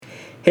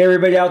Hey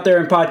everybody out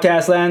there in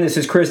podcast land, this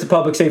is Chris the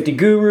Public Safety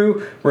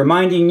Guru,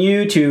 reminding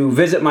you to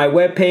visit my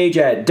webpage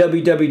at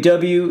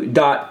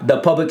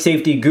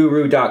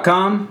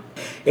www.thepublicsafetyguru.com.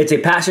 It's a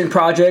passion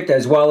project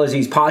as well as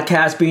these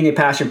podcasts being a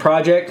passion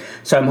project,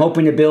 so I'm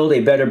hoping to build a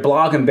better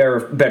blog and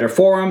better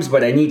forums,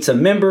 but I need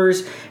some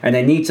members and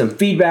I need some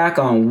feedback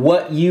on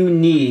what you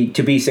need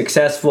to be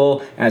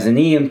successful as an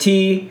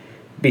EMT,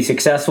 be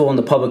successful in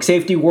the public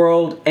safety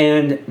world,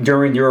 and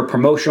during your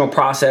promotional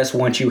process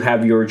once you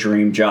have your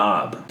dream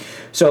job.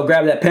 So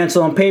grab that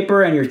pencil and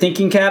paper and your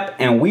thinking cap,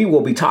 and we will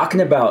be talking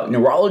about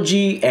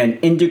neurology and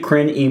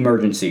endocrine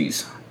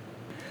emergencies.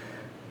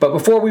 But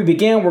before we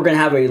begin, we're going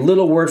to have a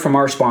little word from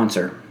our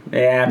sponsor.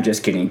 I'm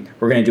just kidding.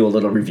 We're going to do a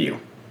little review.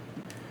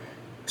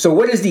 So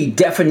what is the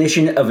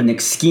definition of an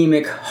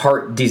ischemic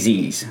heart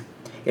disease?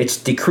 It's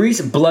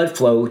decreased blood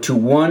flow to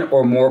one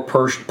or more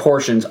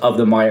portions of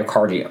the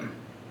myocardium.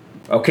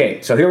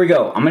 Okay, so here we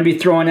go. I'm going to be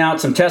throwing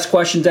out some test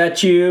questions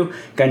at you.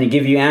 Going to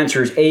give you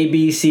answers A,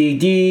 B, C,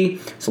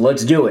 D. So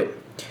let's do it.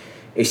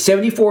 A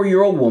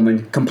 74-year-old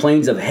woman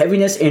complains of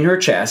heaviness in her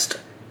chest,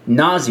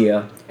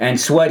 nausea, and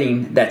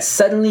sweating that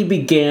suddenly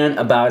began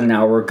about an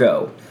hour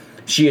ago.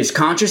 She is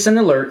conscious and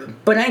alert,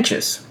 but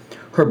anxious.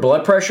 Her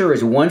blood pressure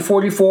is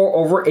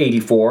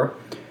 144/84,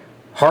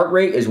 heart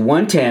rate is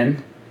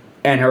 110,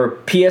 and her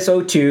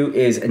PSO2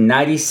 is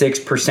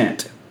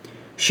 96%.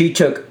 She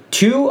took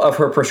 2 of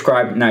her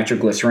prescribed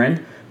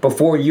nitroglycerin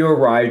before you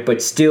arrived,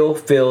 but still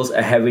feels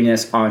a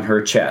heaviness on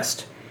her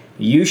chest.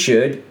 You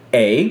should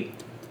A,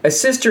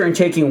 assist her in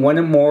taking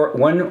one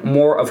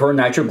more of her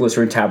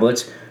nitroglycerin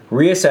tablets,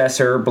 reassess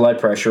her blood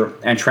pressure,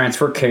 and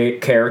transfer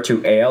care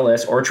to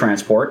ALS or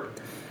transport.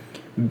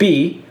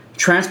 B,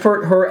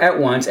 transport her at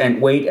once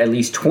and wait at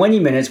least 20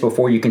 minutes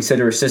before you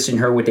consider assisting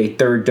her with a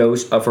 3rd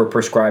dose of her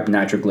prescribed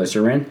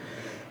nitroglycerin.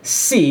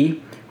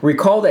 C,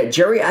 recall that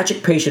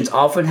geriatric patients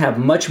often have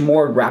much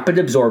more rapid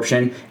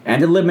absorption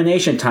and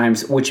elimination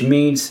times, which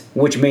may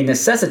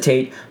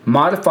necessitate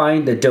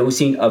modifying the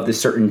dosing of the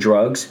certain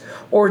drugs.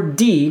 Or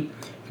D,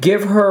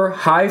 give her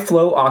high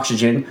flow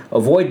oxygen.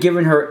 Avoid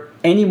giving her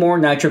any more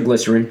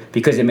nitroglycerin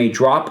because it may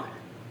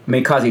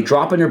cause a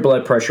drop in her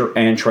blood pressure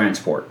and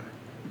transport.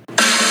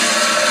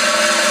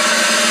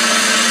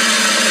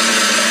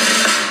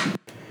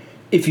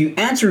 If you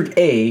answered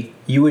A,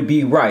 you would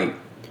be right.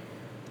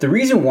 The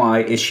reason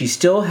why is she's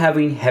still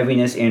having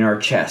heaviness in her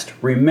chest.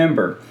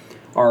 Remember,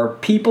 our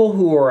people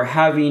who are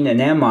having an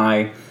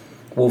MI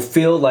will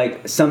feel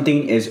like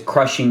something is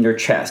crushing their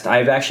chest.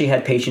 I've actually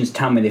had patients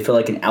tell me they feel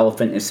like an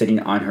elephant is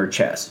sitting on her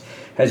chest.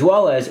 As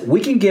well as,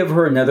 we can give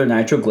her another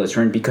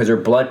nitroglycerin because her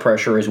blood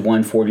pressure is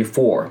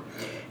 144.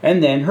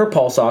 And then her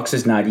pulse ox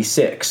is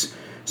 96.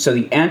 So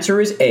the answer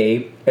is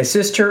A,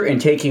 assist her in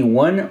taking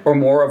one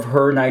more of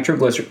her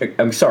nitroglycerin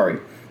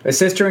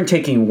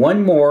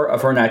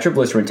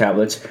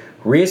tablets,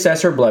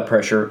 reassess her blood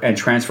pressure, and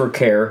transfer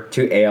care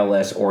to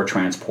ALS or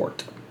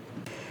transport.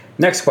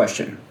 Next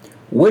question.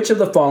 Which of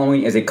the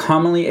following is a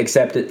commonly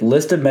accepted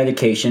list of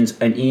medications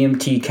an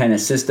EMT can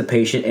assist the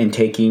patient in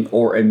taking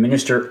or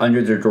administer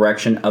under the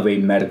direction of a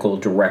medical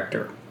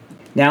director?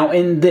 Now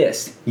in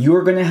this,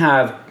 you're going to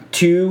have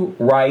 2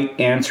 right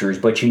answers,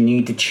 but you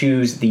need to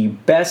choose the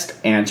best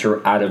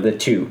answer out of the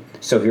 2.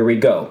 So here we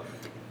go.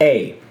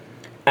 A,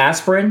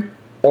 aspirin,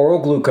 oral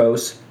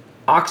glucose,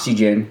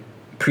 oxygen,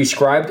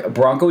 prescribed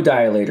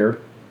bronchodilator,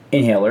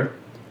 inhaler,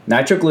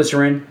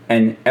 nitroglycerin,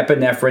 and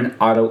epinephrine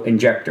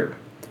auto-injector.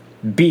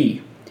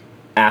 B,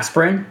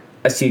 aspirin,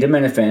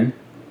 acetaminophen,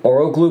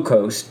 oral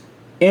glucose,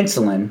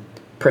 insulin,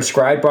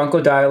 prescribed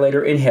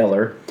bronchodilator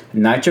inhaler,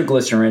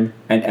 nitroglycerin,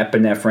 and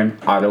epinephrine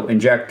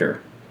auto-injector.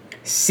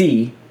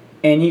 C,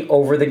 any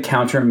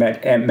over-the-counter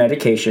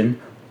medication,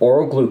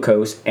 oral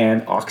glucose,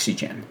 and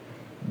oxygen.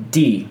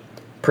 D,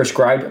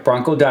 prescribed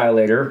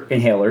bronchodilator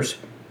inhalers,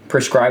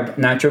 prescribed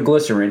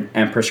nitroglycerin,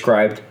 and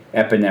prescribed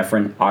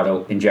epinephrine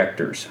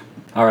auto-injectors.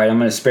 All right, I'm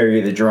going to spare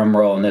you the drum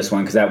roll on this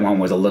one because that one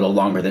was a little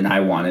longer than I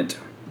wanted.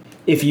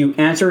 If you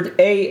answered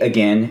A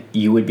again,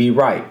 you would be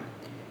right.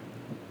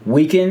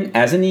 We can,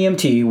 as an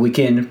EMT, we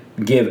can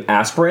give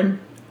aspirin,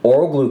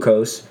 oral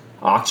glucose,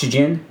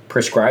 oxygen,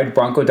 prescribed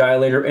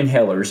bronchodilator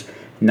inhalers,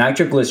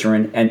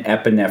 nitroglycerin, and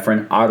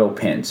epinephrine auto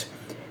pens.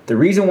 The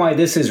reason why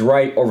this is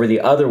right over the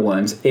other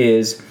ones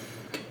is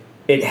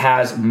it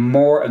has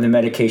more of the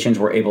medications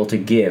we're able to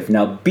give.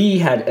 Now, B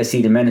had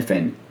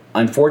acetaminophen.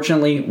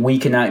 Unfortunately, we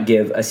cannot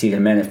give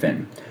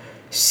acetaminophen.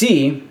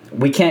 C,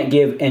 we can't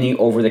give any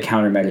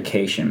over-the-counter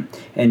medication.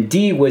 And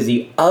D was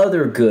the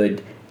other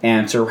good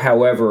answer.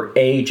 However,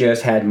 A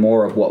just had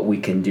more of what we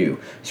can do.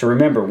 So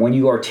remember, when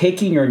you are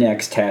taking your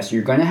next test,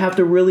 you're going to have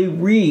to really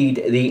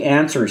read the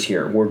answers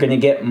here. We're going to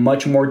get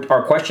much more,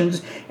 our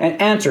questions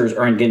and answers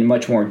are getting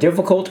much more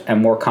difficult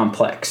and more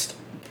complex.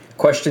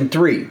 Question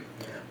 3.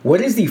 What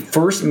is the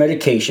first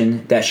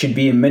medication that should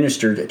be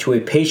administered to a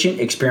patient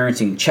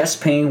experiencing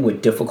chest pain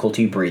with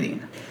difficulty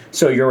breathing?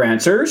 So your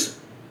answers: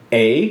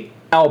 A,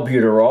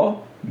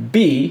 albuterol,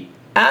 B,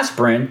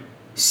 aspirin,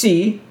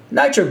 C,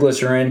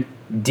 nitroglycerin,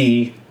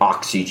 D,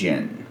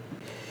 oxygen.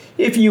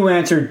 If you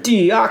answered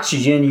D,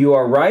 oxygen, you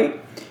are right.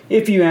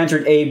 If you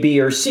answered A,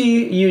 B, or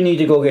C, you need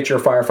to go get your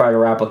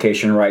firefighter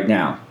application right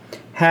now.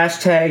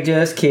 Hashtag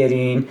just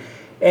kidding.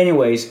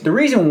 Anyways, the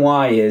reason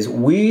why is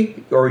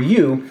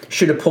you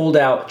should have pulled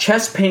out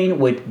chest pain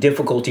with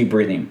difficulty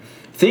breathing.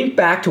 Think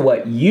back to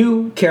what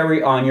you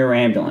carry on your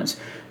ambulance.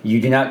 You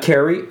do not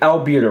carry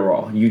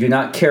albuterol, you do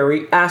not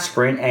carry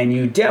aspirin, and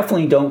you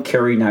definitely don't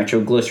carry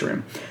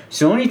nitroglycerin.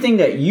 So the only thing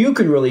that you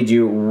can really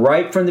do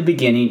right from the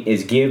beginning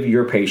is give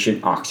your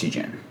patient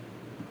oxygen.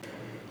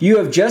 You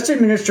have just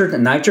administered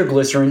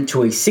nitroglycerin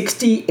to a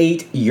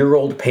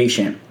 68-year-old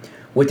patient.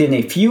 Within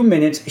a few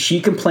minutes, she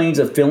complains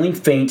of feeling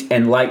faint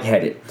and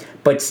lightheaded,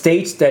 but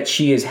states that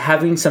she is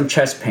having some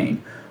chest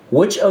pain.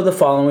 Which of the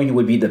following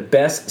would be the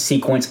best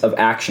sequence of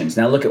actions?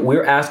 Now look,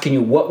 we're asking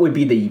you what would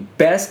be the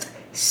best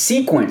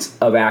sequence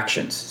of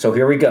actions. So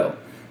here we go.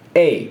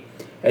 A,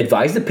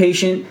 advise the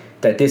patient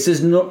that this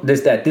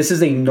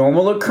is a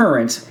normal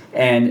occurrence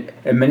and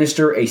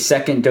administer a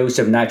second dose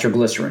of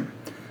nitroglycerin.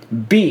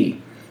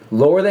 B,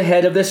 lower the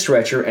head of the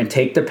stretcher and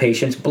take the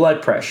patient's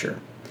blood pressure.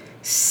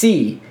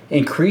 C,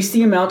 increase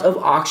the amount of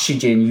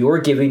oxygen you are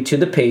giving to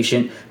the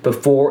patient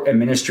before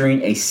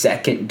administering a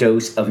second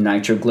dose of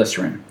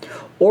nitroglycerin.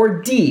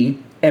 Or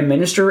D,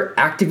 administer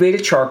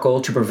activated charcoal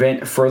to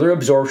prevent further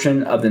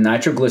absorption of the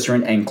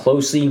nitroglycerin and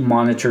closely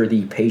monitor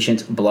the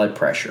patient's blood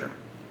pressure.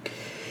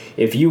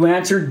 If you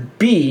answered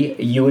B,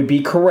 you would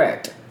be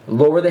correct.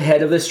 Lower the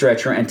head of the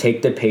stretcher and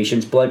take the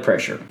patient's blood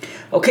pressure.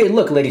 Okay,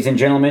 look, ladies and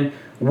gentlemen,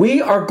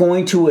 we are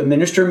going to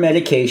administer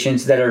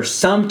medications that are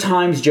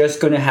sometimes just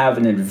going to have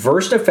an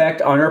adverse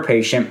effect on our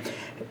patient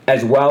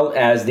as well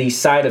as the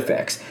side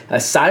effects. A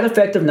side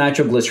effect of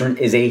nitroglycerin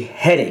is a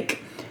headache.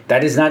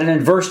 That is not an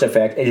adverse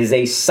effect, it is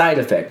a side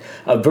effect.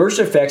 Adverse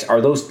effects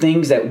are those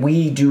things that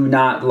we do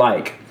not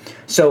like.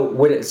 So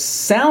what it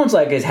sounds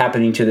like is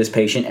happening to this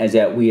patient is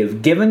that we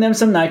have given them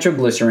some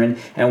nitroglycerin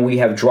and we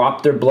have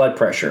dropped their blood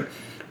pressure.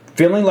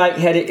 Feeling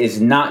lightheaded is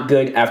not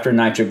good after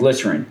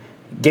nitroglycerin.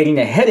 Getting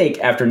a headache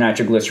after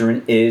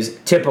nitroglycerin is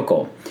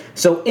typical.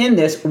 So in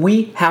this,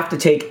 we have to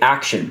take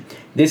action.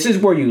 This is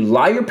where you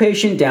lie your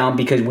patient down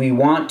because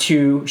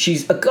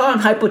she's gone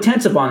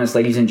hypotensive on us,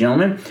 ladies and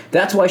gentlemen.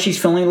 That's why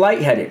she's feeling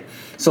lightheaded.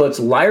 So let's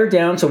lie her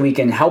down so we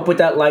can help with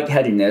that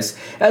lightheadedness.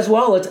 As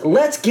well as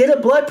let's get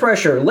a blood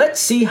pressure. Let's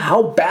see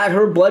how bad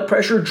her blood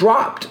pressure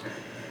dropped.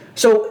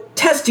 So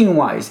testing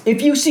wise,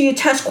 if you see a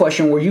test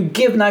question where you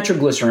give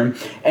nitroglycerin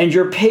and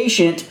your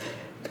patient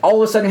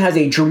all of a sudden has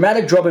a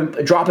dramatic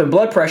drop in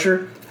blood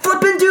pressure,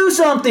 flip and do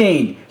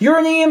something. You're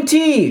an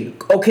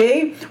EMT,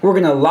 okay? We're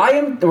gonna lie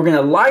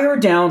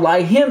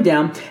him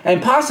down,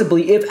 and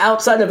possibly, if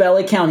outside of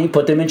LA County,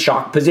 put them in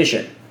shock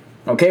position.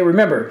 Okay,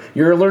 remember,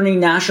 you're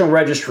learning National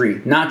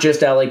Registry, not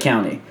just LA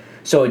County.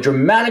 So a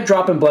dramatic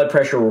drop in blood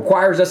pressure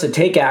requires us to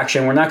take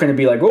action. We're not gonna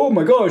be like, oh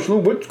my gosh,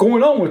 what's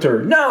going on with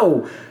her?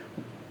 No!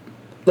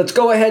 Let's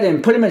go ahead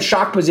and put him in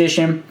shock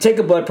position, take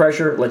a blood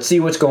pressure, let's see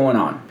what's going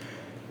on.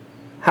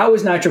 How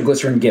is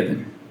nitroglycerin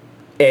given?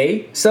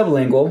 A,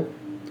 sublingual,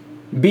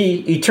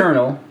 B,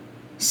 eternal,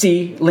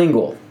 C,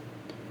 lingual.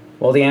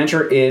 Well, the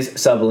answer is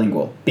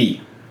sublingual, B.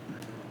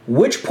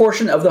 Which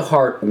portion of the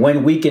heart,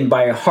 when weakened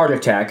by a heart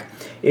attack,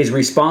 is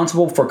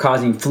responsible for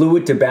causing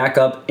fluid to back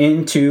up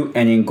into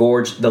and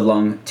engorge the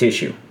lung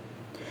tissue?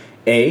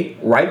 A,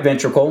 right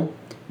ventricle,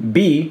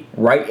 B,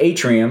 right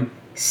atrium,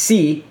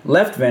 C,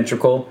 left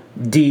ventricle,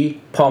 D,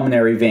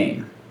 pulmonary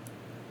vein.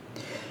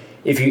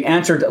 If you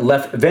answered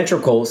left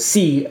ventricle,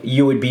 C,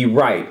 you would be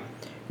right.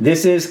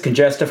 This is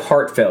congestive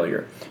heart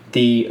failure.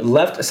 The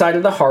left side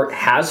of the heart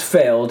has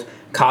failed,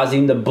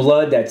 causing the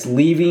blood that's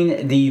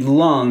leaving the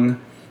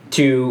lung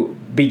to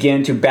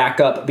begin to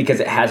back up because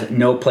it has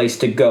no place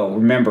to go.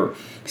 Remember,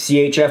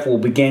 CHF will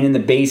begin in the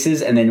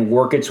bases and then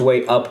work its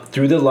way up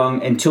through the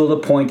lung until the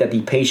point that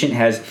the patient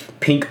has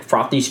pink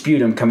frothy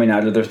sputum coming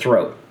out of their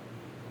throat.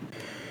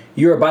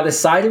 You are by the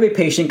side of a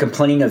patient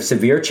complaining of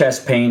severe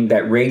chest pain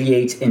that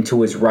radiates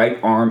into his right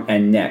arm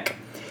and neck.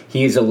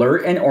 He is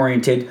alert and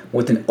oriented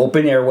with an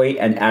open airway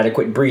and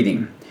adequate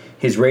breathing.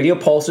 His radial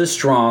pulse is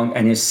strong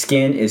and his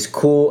skin is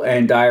cool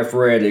and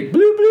diaphoretic.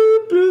 Bloop,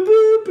 bloop, bloop,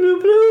 bloop,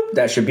 bloop, bloop.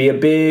 That should be a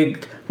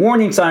big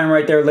warning sign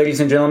right there, ladies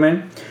and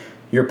gentlemen.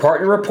 Your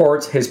partner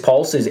reports his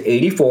pulse is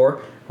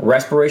 84,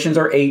 respirations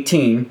are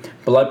 18,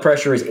 blood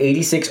pressure is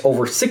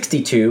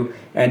 86/62,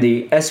 and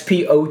the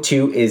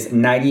SpO2 is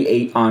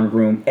 98 on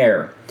room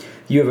air.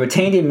 You have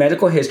obtained a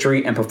medical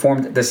history and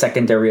performed the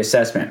secondary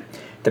assessment.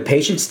 The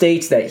patient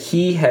states that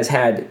he has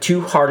had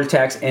 2 heart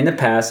attacks in the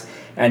past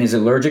and is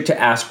allergic to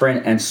aspirin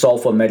and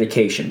sulfa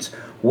medications.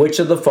 Which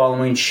of the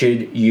following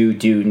should you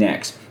do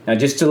next? Now,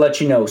 just to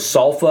let you know,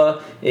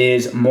 sulfa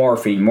is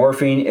morphine.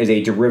 Morphine is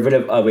a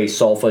derivative of a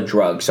sulfa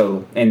drug.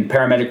 So in the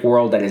paramedic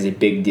world, that is a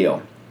big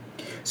deal.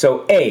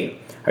 So A,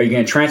 are you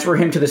going to transfer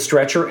him to the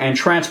stretcher and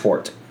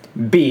transport?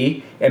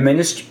 B,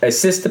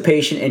 assist the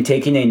patient in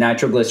taking a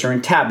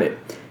nitroglycerin tablet.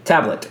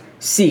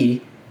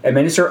 C,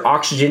 administer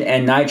oxygen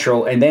and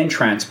nitro and then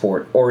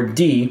transport. Or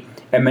D,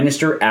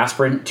 administer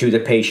aspirin to the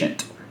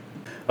patient.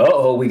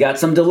 Uh-oh, we got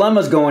some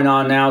dilemmas going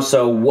on now,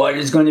 so what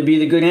is going to be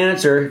the good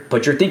answer?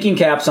 Put your thinking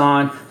caps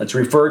on. Let's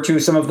refer to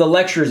some of the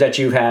lectures that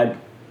you've had.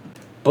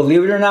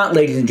 Believe it or not,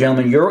 ladies and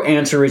gentlemen, your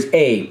answer is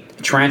A,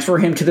 transfer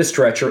him to the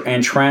stretcher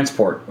and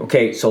transport.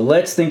 Okay, so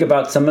let's think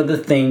about some of the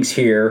things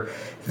here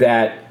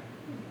that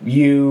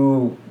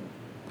you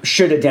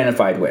should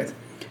identify with.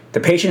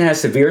 The patient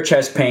has severe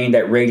chest pain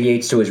that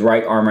radiates to his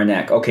right arm or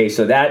neck. Okay,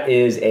 so that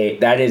is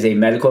a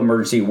medical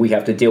emergency. We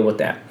have to deal with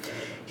that.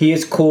 He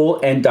is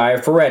cool and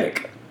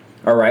diaphoretic.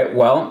 All right,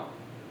 well,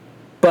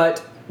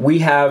 but we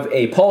have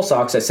a pulse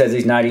ox that says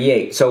he's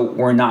 98, so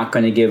we're not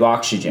going to give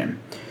oxygen.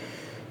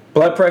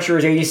 Blood pressure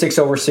is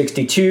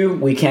 86/62.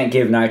 We can't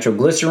give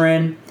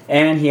nitroglycerin,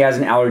 and he has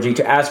an allergy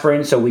to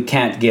aspirin, so we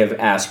can't give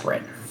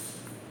aspirin.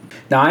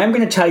 Now, I am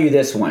going to tell you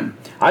this one.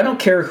 I don't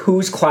care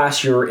whose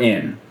class you're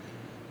in.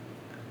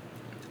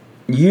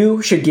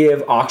 You should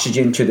give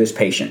oxygen to this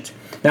patient.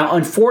 Now,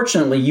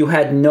 unfortunately, you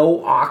had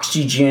no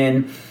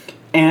oxygen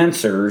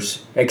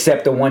answers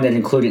except the one that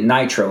included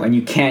nitro, and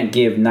you can't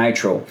give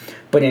nitro.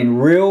 But in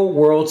real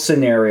world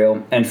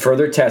scenario and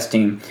further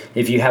testing,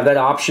 if you have that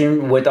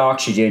option with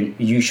oxygen,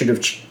 you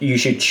should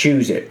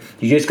choose it.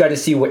 You just got to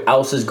see what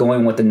else is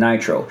going with the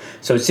nitro.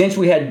 So since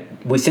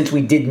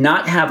we did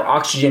not have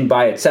oxygen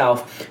by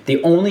itself,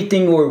 the only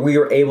thing we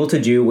were able to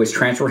do was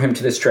transfer him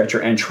to the stretcher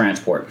and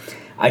transport.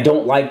 I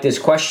don't like this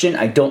question.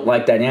 I don't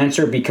like that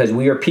answer because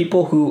we are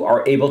people who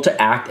are able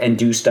to act and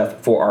do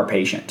stuff for our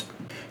patient.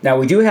 Now,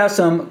 we do have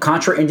some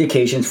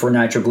contraindications for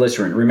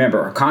nitroglycerin.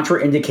 Remember, a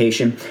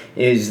contraindication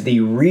is the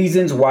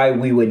reasons why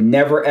we would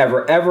never,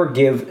 ever, ever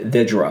give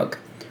the drug.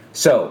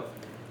 So,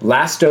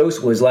 last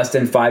dose was less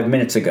than 5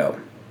 minutes ago.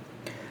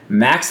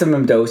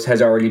 Maximum dose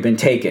has already been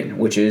taken,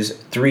 which is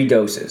 3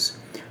 doses.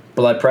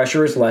 Blood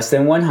pressure is less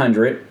than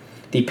 100.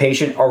 The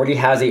patient already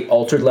has an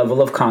altered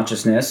level of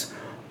consciousness,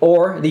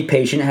 or the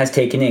patient has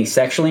taken a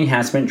sexually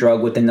enhancement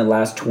drug within the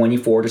last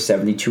 24 to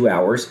 72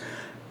 hours,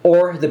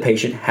 or the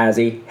patient has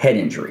a head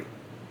injury.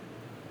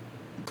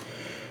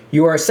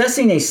 You are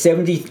assessing a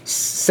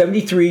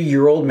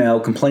 73-year-old male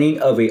complaining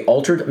of an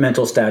altered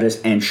mental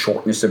status and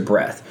shortness of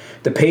breath.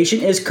 The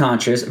patient is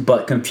conscious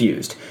but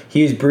confused.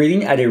 He is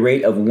breathing at a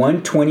rate of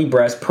 120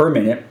 breaths per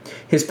minute.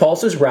 His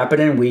pulse is rapid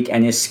and weak,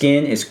 and his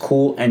skin is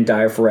cool and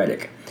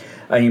diaphoretic.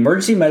 An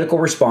emergency medical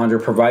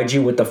responder provides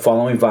you with the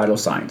following vital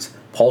signs.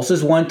 Pulse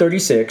is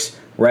 136,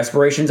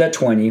 respirations at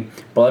 20,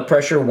 blood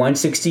pressure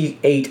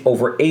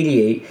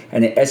 168/88,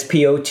 and an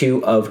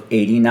SpO2 of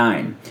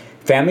 89.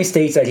 Family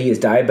states that he is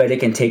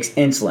diabetic and takes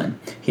insulin.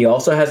 He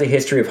also has a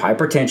history of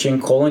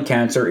hypertension, colon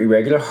cancer,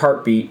 irregular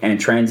heartbeat, and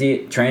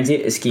transient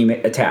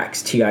ischemic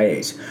attacks,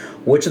 TIAs.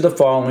 Which of the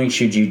following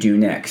should you do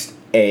next?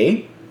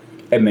 A,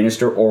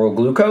 administer oral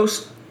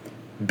glucose.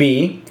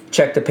 B,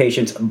 check the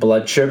patient's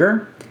blood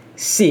sugar.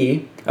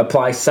 C,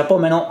 apply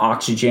supplemental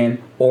oxygen.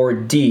 Or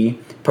D,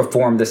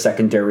 perform the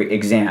secondary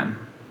exam.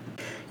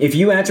 If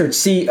you answered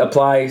C,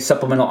 apply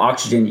supplemental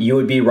oxygen, you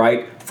would be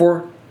right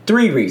for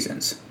 3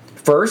 reasons.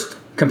 First,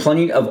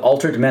 complaining of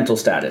altered mental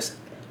status.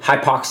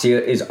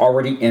 Hypoxia is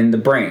already in the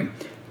brain.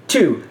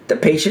 2, the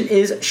patient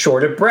is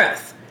short of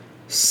breath.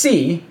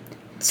 C,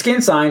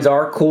 skin signs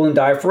are cool and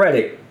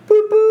diaphoretic.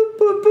 Boop, boop,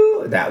 boop,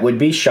 boop. That would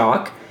be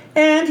shock.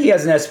 And he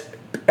has an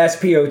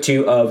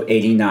SpO2 of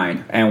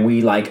 89, and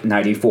we like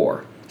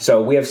 94. So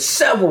we have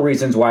several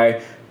reasons why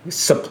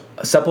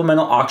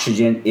supplemental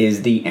oxygen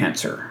is the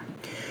answer.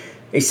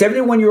 A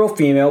 71-year-old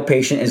female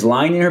patient is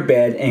lying in her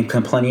bed and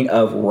complaining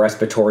of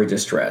respiratory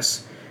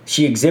distress.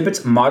 She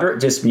exhibits moderate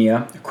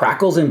dyspnea,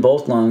 crackles in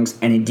both lungs,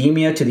 and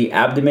edema to the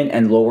abdomen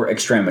and lower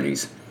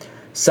extremities.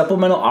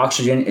 Supplemental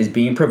oxygen is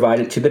being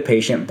provided to the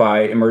patient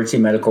by emergency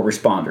medical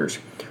responders.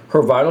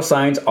 Her vital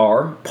signs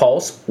are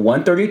pulse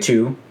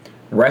 132,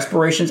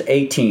 respirations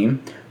 18,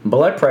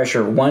 blood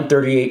pressure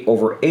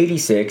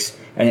 138/86,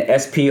 and an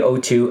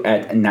SpO2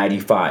 at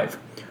 95.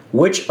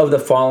 Which of the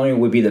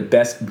following would be the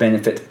best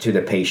benefit to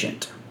the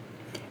patient?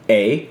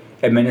 A,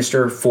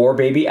 administer 4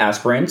 baby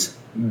aspirins.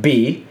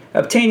 B,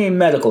 obtain a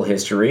medical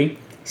history.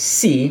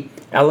 C,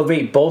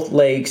 elevate both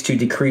legs to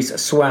decrease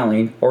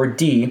swelling. Or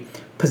D,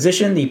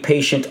 position the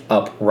patient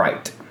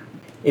upright.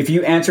 If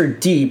you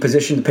answered D,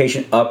 position the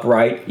patient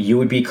upright, you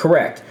would be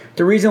correct.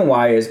 The reason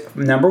why is,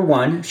 number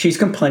 1, she's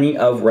complaining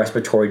of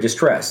respiratory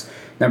distress.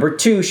 Number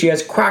 2, she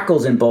has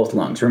crackles in both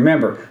lungs.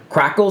 Remember,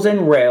 crackles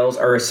and rales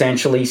are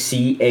essentially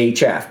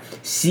CHF.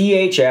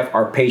 CHF,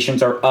 our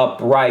patients are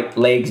upright,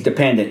 legs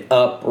dependent,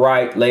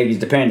 upright, legs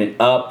dependent,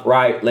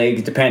 upright,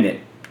 legs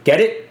dependent.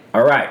 Get it?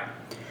 All right.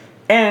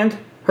 And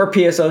her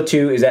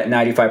PSO2 is at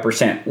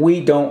 95%. We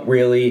don't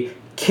really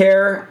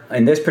care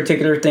in this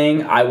particular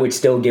thing. I would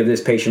still give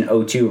this patient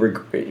O2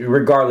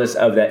 regardless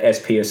of that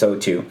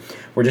SpSO2.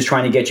 We're just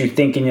trying to get you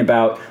thinking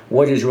about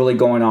what is really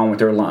going on with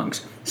their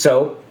lungs.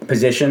 So,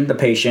 position the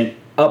patient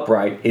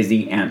upright is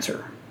the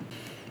answer.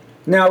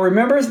 Now,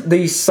 remember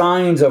the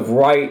signs of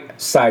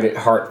right-sided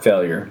heart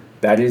failure.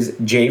 That is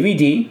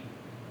JVD,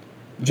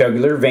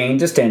 jugular vein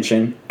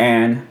distension,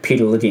 and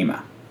pedal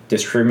edema.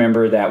 Just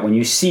remember that when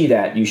you see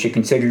that, you should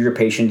consider your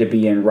patient to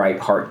be in right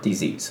heart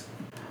disease.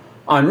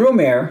 On room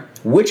air,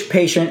 Which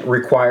patient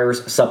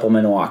requires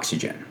supplemental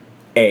oxygen?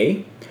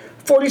 A.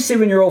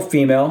 47-year-old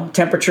female,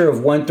 temperature of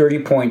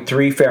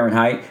 130.3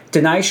 Fahrenheit,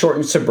 denies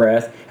shortness of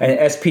breath, and an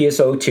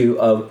SpSO2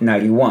 of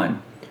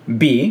 91.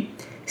 B.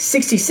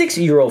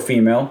 66-year-old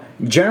female,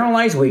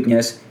 generalized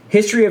weakness,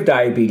 history of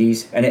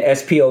diabetes, and an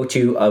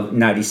SpO2 of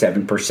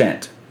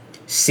 97%.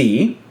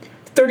 C.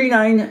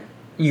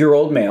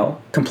 39-year-old male,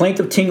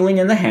 complaint of tingling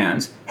in the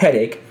hands,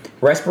 headache,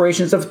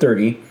 respirations of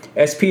 30,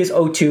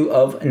 SpSO2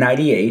 of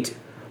 98.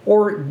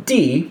 Or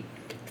D.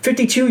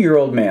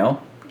 52-year-old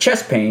male,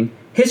 chest pain,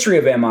 history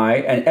of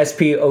MI, and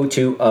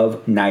SpO2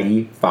 of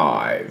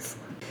 95.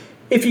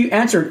 If you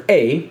answered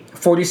A,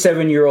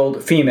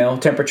 47-year-old female,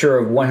 temperature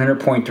of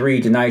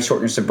 100.3, denies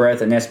shortness of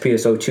breath, and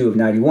SpSO2 of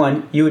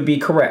 91, you would be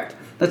correct.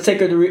 Let's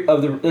take a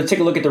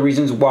look at the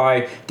reasons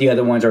why the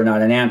other ones are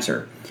not an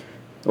answer.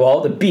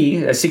 Well, the B,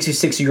 a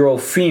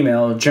 66-year-old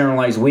female,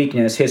 generalized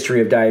weakness,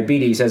 history of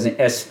diabetes, has an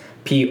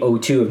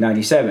SpO2 of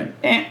 97.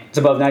 It's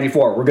above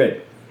 94. We're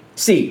good.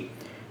 C,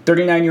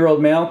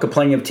 39-year-old male,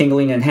 complaining of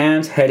tingling in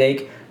hands,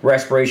 headache,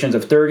 respirations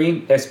of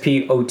 30,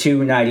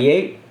 SpO2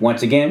 98.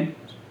 Once again,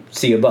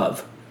 C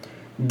above.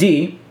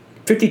 D,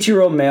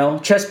 52-year-old male,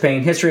 chest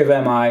pain, history of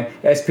MI,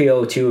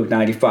 SpO2 of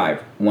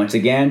 95. Once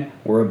again,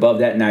 we're above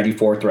that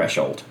 94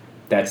 threshold.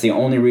 That's the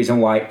only reason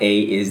why A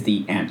is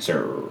the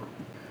answer.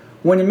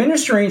 When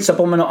administering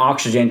supplemental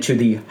oxygen to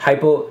the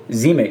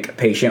hypoxemic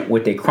patient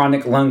with a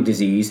chronic lung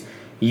disease,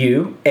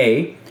 you,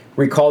 A,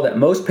 recall that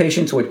most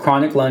patients with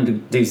chronic lung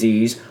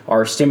disease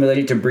are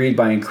stimulated to breathe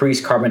by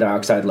increased carbon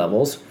dioxide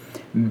levels.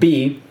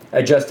 B,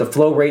 adjust the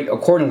flow rate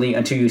accordingly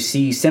until you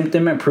see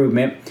symptom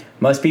improvement.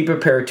 Must be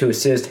prepared to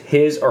assist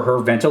his or her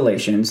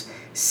ventilations.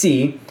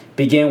 C,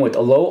 begin with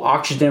a low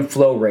oxygen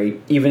flow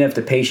rate even if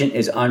the patient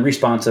is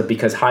unresponsive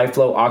because high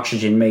flow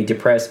oxygen may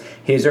depress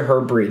his or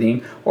her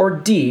breathing. Or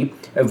D,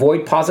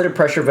 avoid positive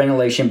pressure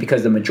ventilation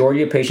because the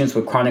majority of patients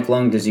with chronic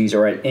lung disease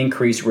are at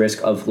increased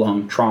risk of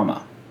lung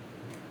trauma.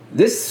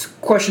 This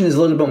question is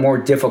a little bit more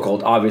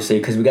difficult, obviously,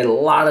 because we got a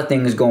lot of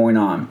things going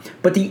on.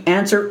 But the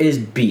answer is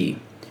B.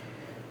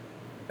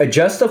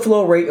 Adjust the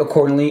flow rate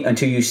accordingly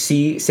until you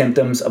see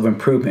symptoms of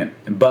improvement,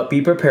 but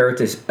be prepared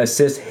to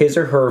assist his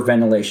or her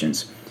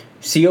ventilations.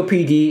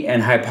 COPD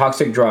and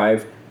hypoxic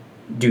drive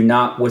do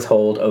not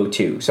withhold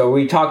O2. So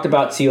we talked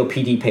about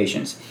COPD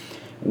patients.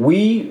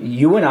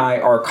 You and I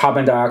are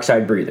carbon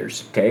dioxide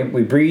breathers, okay?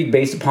 We breathe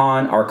based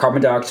upon our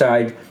carbon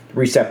dioxide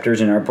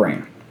receptors in our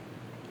brain.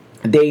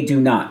 They do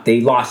not. They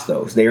lost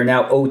those. They are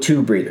now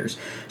O2 breathers.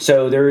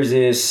 So there is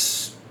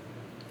this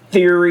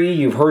theory,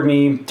 you've heard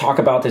me talk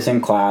about this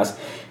in class,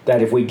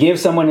 that if we give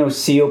someone with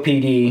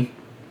COPD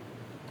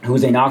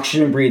who's an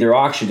oxygen breather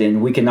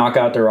oxygen, we can knock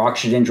out their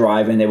oxygen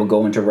drive and they will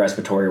go into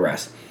respiratory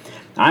arrest.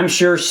 I'm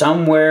sure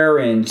somewhere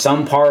in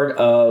some part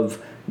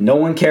of no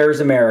one cares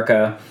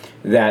America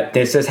that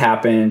this has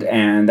happened,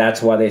 and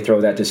that's why they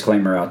throw that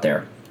disclaimer out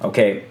there.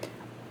 Okay,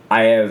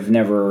 I have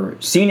never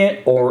seen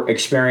it or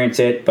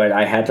experienced it, but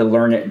I had to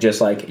learn it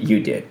just like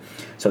you did.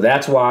 So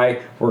that's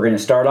why we're going to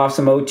start off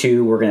some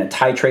O2. We're going to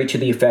titrate to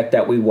the effect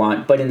that we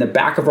want, but in the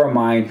back of our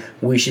mind,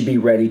 we should be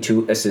ready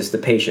to assist the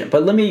patient.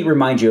 But let me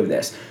remind you of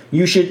this.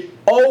 You should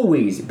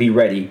always be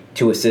ready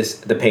to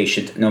assist the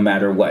patient no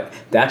matter what.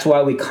 That's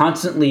why we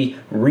constantly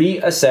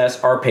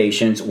reassess our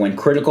patients when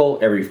critical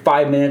every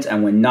 5 minutes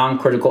and when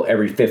non-critical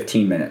every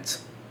 15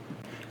 minutes.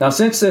 Now,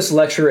 since this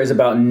lecture is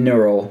about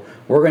neuro,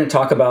 we're going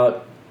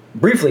to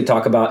briefly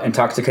talk about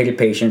intoxicated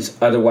patients,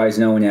 otherwise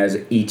known as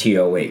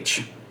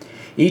ETOH.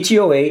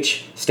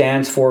 ETOH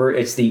stands for,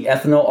 it's the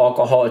ethanol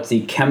alcohol, it's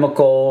the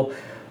chemical,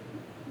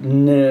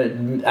 mnemonic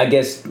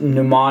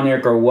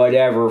or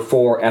whatever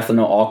for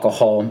ethanol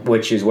alcohol,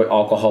 which is what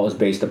alcohol is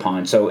based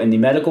upon. So in the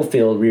medical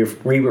field,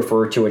 we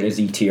refer to it as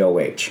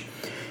ETOH.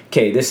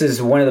 Okay, this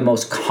is one of the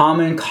most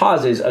common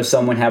causes of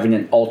someone having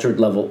an altered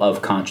level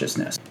of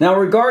consciousness. Now, in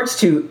regards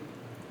to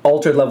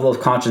altered level of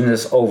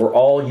consciousness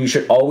overall, you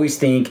should always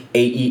think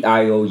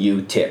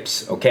AEIOU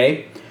tips,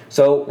 okay?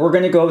 So we're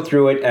going to go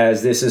through it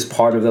as this is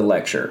part of the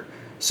lecture.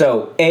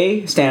 So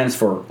A stands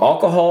for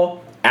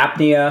alcohol,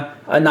 apnea,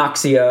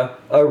 anoxia,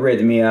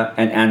 arrhythmia,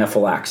 and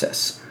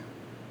anaphylaxis.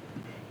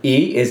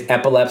 E is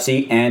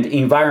epilepsy and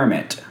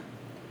environment.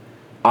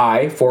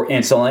 I for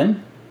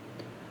insulin.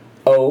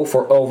 O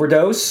for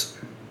overdose.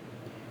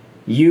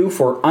 U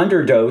for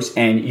underdose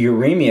and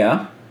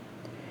uremia.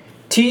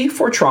 T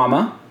for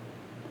trauma.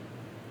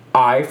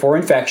 I for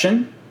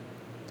infection.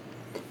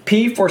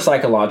 P for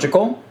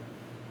psychological.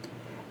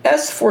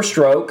 S for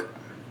stroke.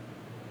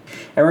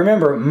 And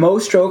remember,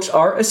 most strokes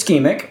are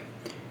ischemic.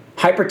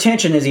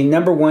 Hypertension is the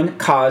number one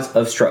cause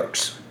of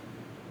strokes.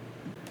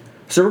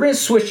 So we're going to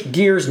switch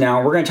gears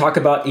now. We're going to talk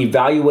about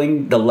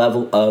evaluating the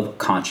level of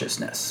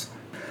consciousness.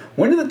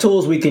 One of the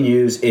tools we can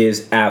use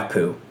is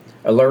AVPU,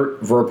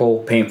 alert,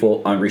 verbal,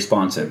 painful,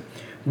 unresponsive.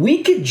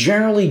 We could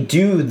generally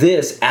do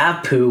this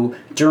AVPU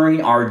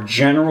during our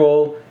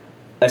general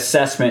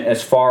assessment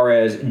as far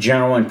as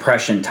general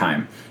impression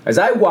time. As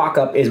I walk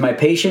up, is my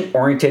patient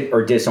oriented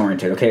or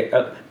disoriented? Okay,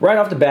 right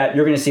off the bat,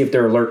 you're going to see if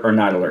they're alert or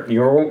not alert.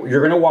 You're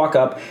going to walk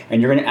up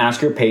and you're going to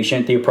ask your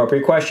patient the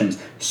appropriate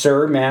questions.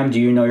 Sir, ma'am, do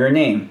you know your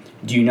name?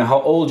 Do you know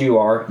how old you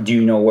are? Do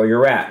you know where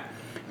you're at?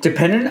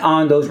 Depending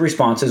on those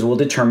responses will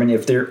determine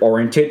if they're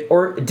oriented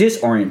or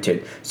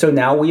disoriented. So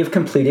now we have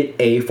completed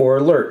A for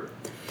alert.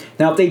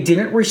 Now, if they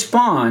didn't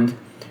respond,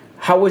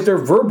 how was their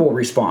verbal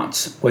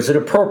response? Was it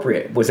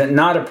appropriate? Was it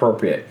not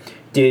appropriate?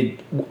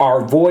 Did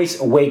our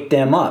voice wake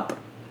them up?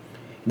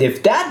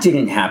 If that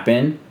didn't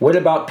happen, what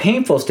about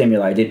painful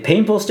stimuli? Did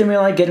painful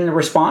stimuli get in a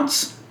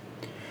response?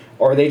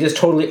 Or are they just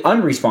totally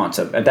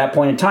unresponsive? At that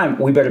point in time,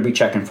 we better be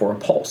checking for a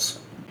pulse.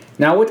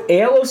 Now with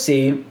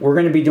ALOC, we're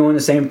going to be doing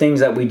the same things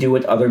that we do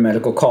with other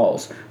medical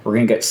calls. We're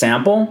going to get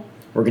sample.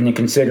 We're going to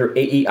consider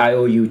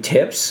AEIOU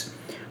tips.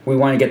 We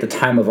want to get the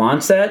time of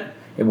onset.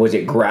 Was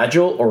it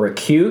gradual or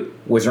acute?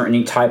 Was there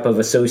any type of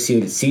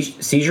associated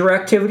seizure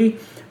activity?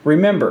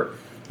 Remember,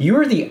 you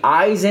are the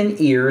eyes and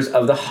ears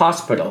of the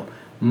hospital.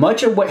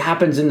 Much of what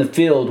happens in the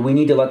field, we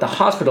need to let the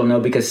hospital know,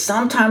 because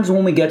sometimes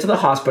when we get to the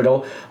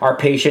hospital, our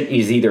patient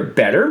is either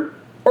better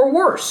or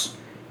worse.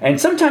 And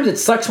sometimes it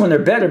sucks when they're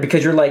better,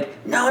 because you're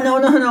like,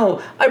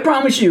 no, I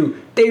promise you,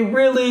 they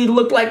really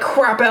look like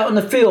crap out in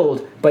the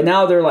field. But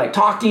now they're like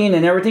talking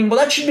and everything. Well,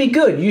 that should be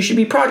good. You should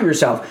be proud of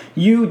yourself.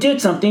 You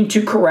did something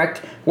to correct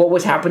what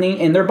was happening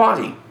in their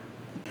body.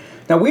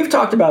 Now, we've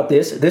talked about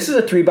this. This is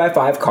a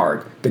 3x5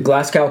 card, the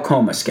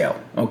Glasgow-Coma scale,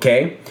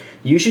 okay?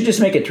 You should just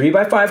make a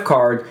 3x5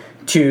 card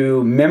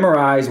to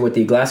memorize what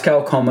the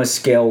Glasgow-Coma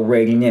scale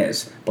rating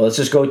is. But let's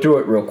just go through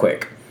it real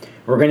quick.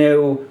 We're going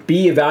to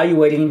be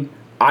evaluating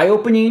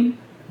eye-opening,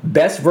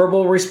 best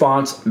verbal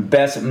response,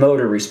 best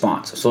motor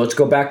response. So let's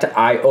go back to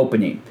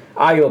eye-opening.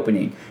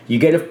 Eye-opening. You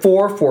get a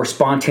 4 for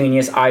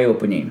spontaneous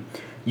eye-opening.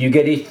 You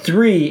get a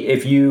 3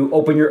 if you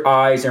open your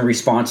eyes in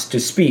response to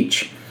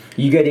speech.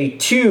 You get a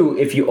 2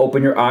 if you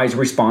open your eyes in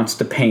response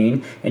to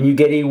pain. And you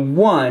get a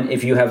 1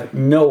 if you have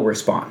no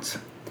response.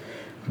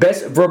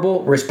 Best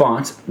verbal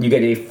response, you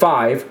get a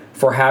 5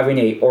 for having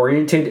a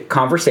oriented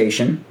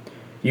conversation.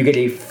 You get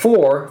a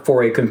 4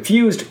 for a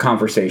confused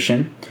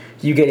conversation.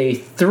 You get a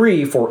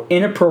 3 for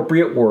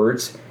inappropriate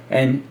words,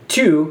 and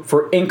 2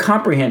 for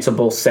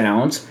incomprehensible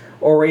sounds,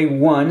 or a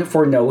 1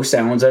 for no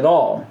sounds at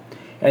all.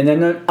 And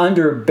then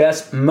under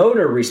best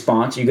motor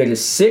response, you get a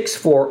 6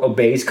 for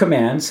obeys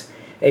commands,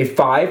 a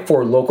 5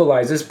 for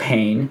localizes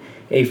pain,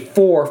 a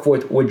 4 for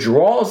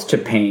withdrawals to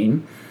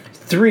pain,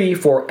 3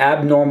 for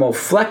abnormal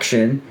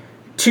flexion,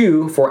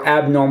 2 for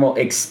abnormal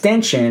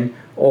extension,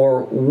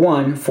 or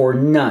 1 for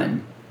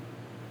none.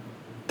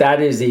 That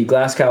is the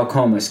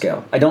Glasgow-Coma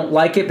scale. I don't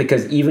like it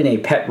because even a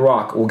pet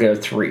rock will get a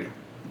 3.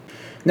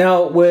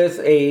 Now, with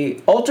a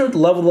altered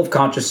level of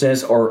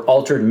consciousness or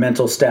altered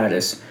mental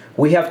status,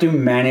 we have to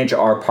manage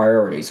our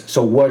priorities.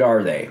 So what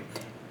are they?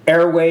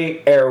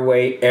 Airway,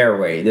 airway,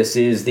 airway. This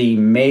is the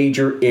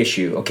major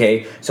issue,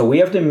 okay? So we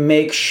have to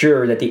make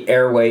sure that the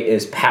airway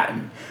is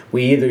patent.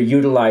 We either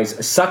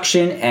utilize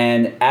suction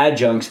and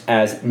adjuncts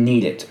as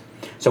needed.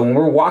 So when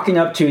we're walking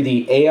up to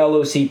the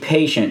ALOC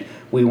patient,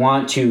 we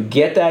want to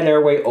get that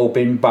airway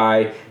open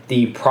by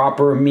the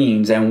proper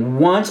means. And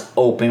once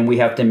open, we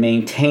have to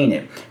maintain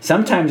it.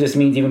 Sometimes this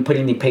means even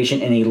putting the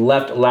patient in a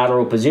left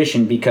lateral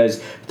position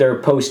because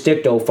they're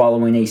post-ictal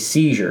following a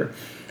seizure.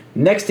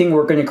 Next thing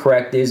we're going to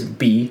correct is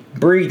B,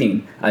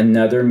 breathing,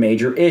 another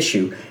major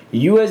issue.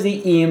 You as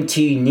the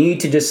EMT need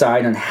to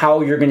decide on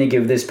how you're going to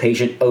give this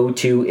patient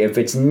O2 if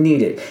it's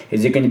needed.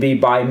 Is it going to be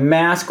by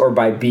mask or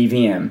by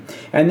BVM?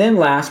 And then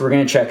last, we're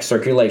going to check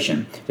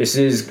circulation.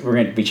 We're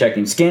going to be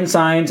checking skin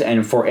signs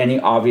and for any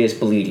obvious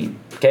bleeding.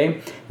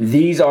 Okay?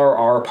 These are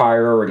our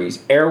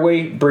priorities: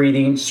 airway,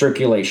 breathing,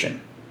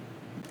 circulation.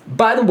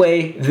 By the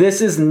way,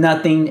 this is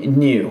nothing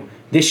new.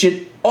 This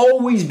should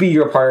always be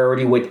your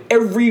priority with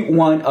every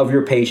one of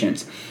your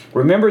patients.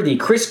 Remember the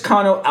Chris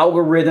Cano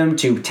algorithm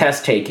to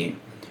test taking.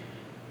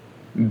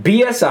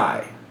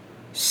 BSI,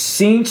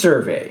 scene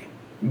survey,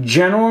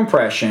 general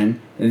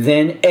impression,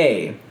 then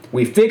A.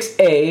 We fix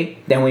A,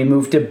 then we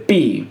move to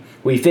B.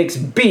 We fix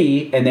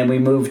B, and then we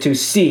move to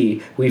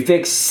C. We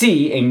fix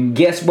C, and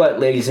guess what,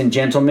 ladies and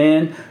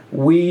gentlemen?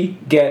 We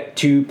get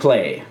to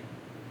play.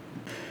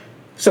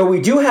 So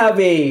we do have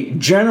a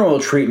general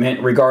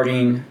treatment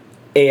regarding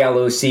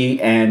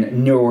ALOC and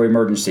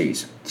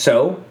neuroemergencies.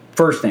 So,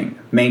 first thing,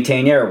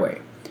 maintain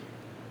airway.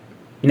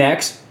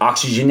 Next,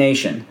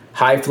 oxygenation.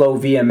 High flow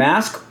via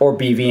mask or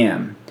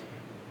BVM.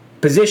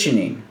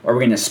 Positioning. Are we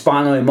going to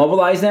spinally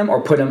immobilize them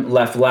or put them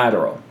left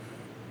lateral?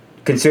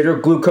 Consider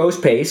glucose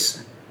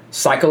pace.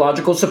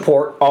 Psychological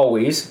support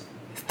always.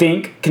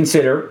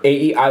 Consider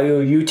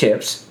AEIOU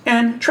tips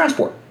and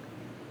transport.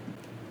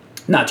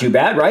 Not too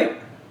bad,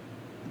 right?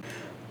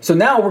 So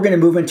now we're going to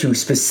move into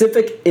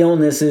specific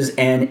illnesses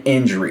and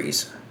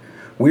injuries.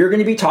 We're going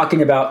to be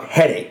talking about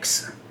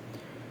headaches,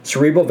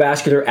 cerebral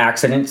vascular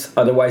accidents,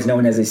 otherwise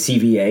known as a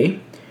CVA,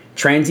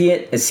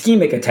 transient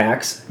ischemic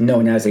attacks,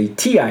 known as a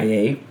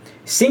TIA,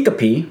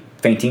 syncope,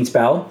 fainting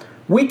spell,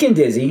 weak and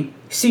dizzy,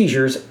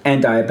 seizures,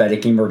 and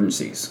diabetic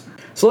emergencies.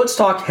 So let's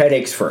talk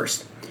headaches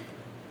first.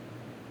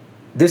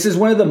 This is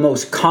one of the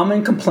most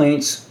common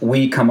complaints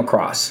we come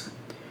across.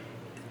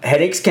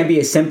 Headaches can be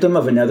a symptom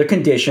of another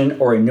condition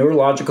or a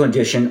neurological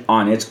condition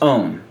on its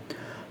own.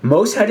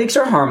 Most headaches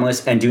are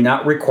harmless and do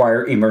not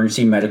require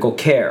emergency medical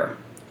care.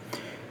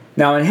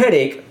 Now, in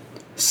headache,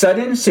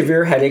 sudden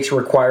severe headaches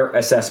require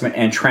assessment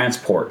and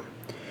transport.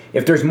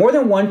 If more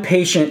than one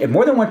patient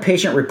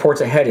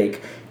reports a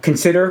headache,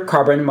 consider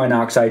carbon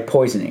monoxide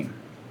poisoning.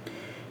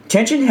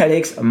 Tension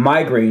headaches,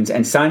 migraines,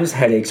 and sinus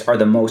headaches are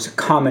the most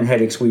common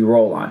headaches we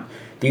roll on.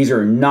 These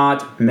are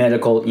not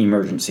medical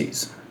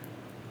emergencies.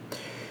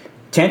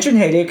 Tension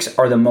headaches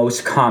are the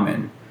most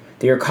common.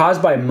 They are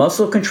caused by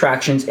muscle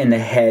contractions in the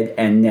head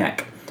and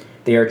neck.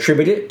 They are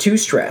attributed to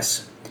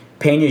stress.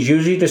 Pain is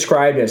usually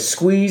described as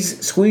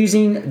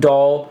squeezing,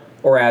 dull,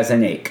 or as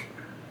an ache.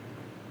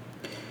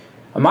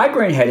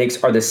 Migraine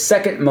headaches are the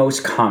second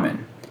most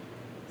common.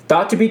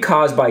 Thought to be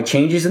caused by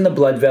changes in the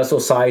blood vessel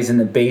size in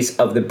the base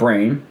of the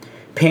brain,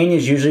 pain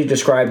is usually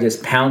described as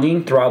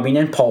pounding, throbbing,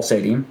 and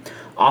pulsating,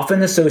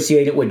 often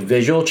associated with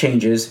visual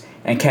changes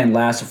and can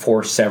last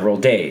for several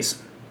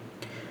days.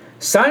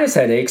 Sinus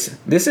headaches,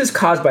 this is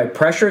caused by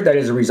pressure that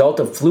is a result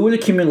of fluid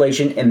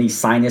accumulation in the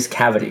sinus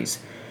cavities.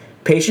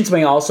 Patients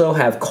may also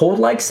have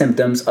cold-like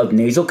symptoms of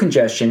nasal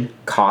congestion,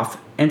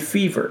 cough, and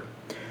fever.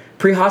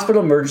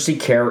 Pre-hospital emergency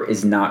care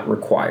is not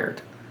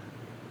required.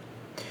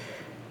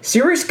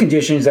 Serious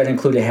conditions that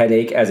include a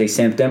headache as a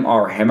symptom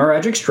are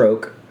hemorrhagic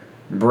stroke,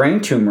 brain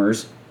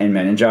tumors, and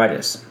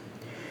meningitis.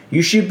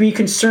 You should be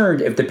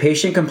concerned if the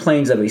patient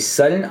complains of a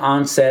sudden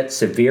onset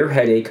severe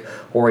headache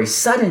or a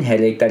sudden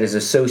headache that has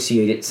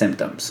associated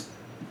symptoms.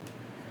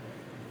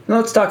 Now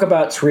let's talk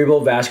about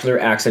cerebral vascular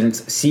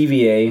accidents,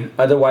 CVA,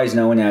 otherwise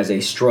known as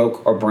a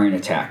stroke or brain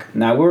attack.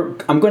 Now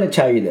I'm going to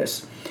tell you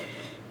this.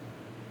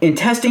 In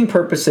testing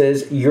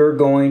purposes, you're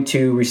going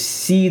to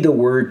see the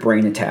word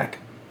brain attack.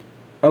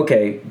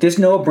 Okay, just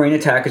know a brain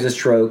attack is a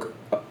stroke,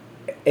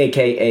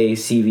 aka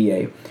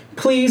CVA.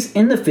 Please,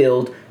 in the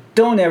field,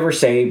 don't ever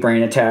say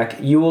brain attack.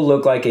 You will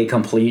look like a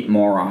complete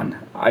moron.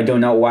 I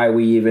don't know why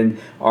we even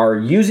are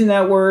using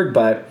that word,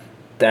 but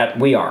that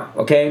we are,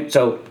 okay?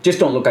 So just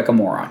don't look like a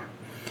moron.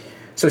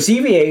 So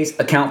CVAs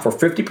account for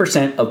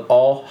 50% of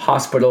all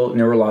hospital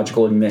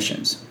neurological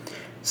admissions.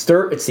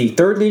 It's the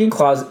third leading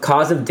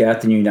cause of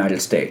death in the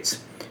United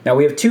States. Now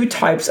we have two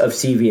types of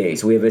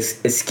CVAs. We have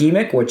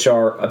ischemic, which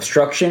are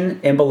obstruction,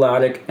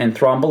 embolotic, and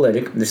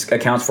thrombolytic. This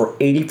accounts for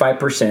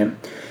 85%.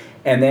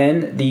 And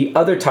then the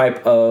other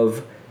type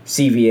of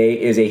CVA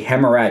is a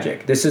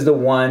hemorrhagic. This is the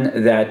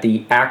one that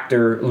the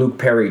actor Luke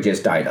Perry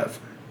just died of.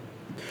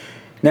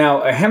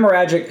 Now, a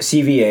hemorrhagic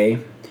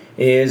CVA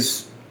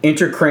is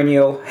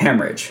intracranial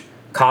hemorrhage.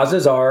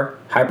 Causes are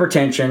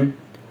hypertension,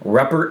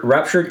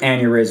 ruptured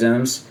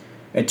aneurysms,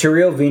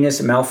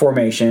 arteriovenous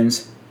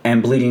malformations,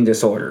 and bleeding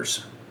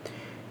disorders.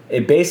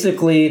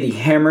 The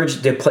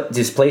hemorrhage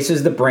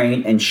displaces the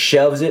brain and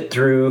shoves it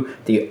through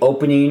the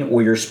opening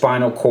where your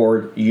spinal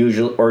cord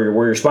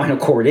where your spinal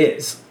cord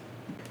is.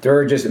 There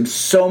are just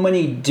so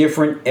many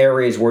different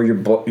areas where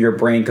your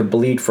brain could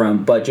bleed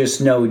from, but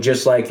just know,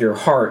 just like your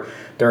heart,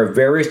 there are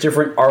various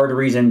different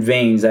arteries and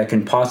veins that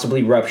can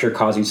possibly rupture,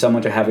 causing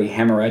someone to have a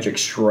hemorrhagic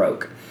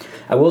stroke.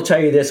 I will tell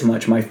you this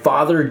much. My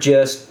father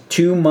just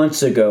 2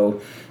 months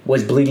ago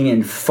was bleeding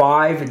in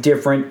 5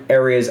 different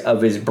areas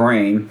of his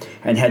brain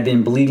and had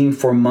been bleeding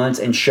for months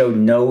and showed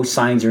no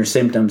signs or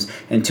symptoms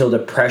until the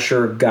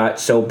pressure got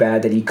so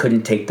bad that he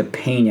couldn't take the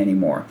pain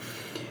anymore.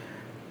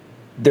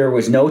 There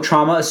was no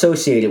trauma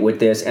associated with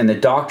this, and the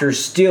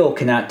doctors still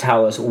cannot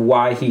tell us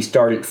why he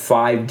started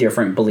 5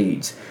 different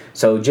bleeds.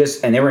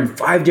 And they were in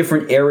 5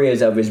 different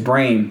areas of his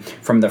brain,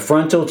 from the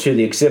frontal to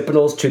the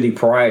occipitals to the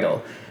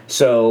parietal.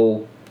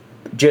 So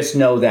just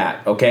know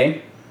that,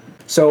 okay?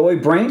 So a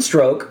brain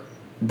stroke,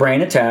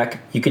 brain attack,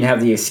 you can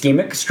have the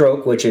ischemic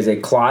stroke, which is a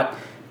clot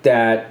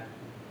that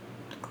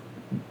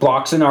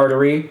blocks an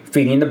artery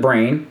feeding the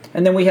brain.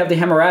 And then we have the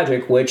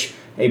hemorrhagic, which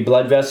a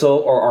blood vessel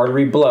or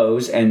artery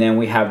blows, and then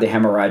we have the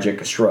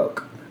hemorrhagic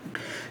stroke.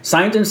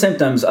 Signs and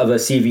symptoms of a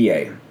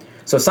CVA.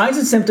 So signs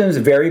and symptoms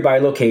vary by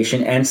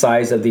location and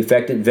size of the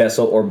affected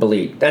vessel or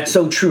bleed. That's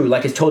so true.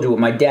 Like I told you with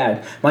my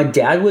dad. My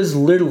dad was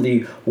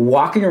literally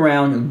walking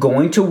around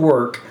going to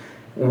work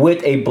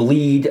with a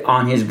bleed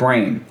on his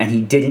brain, and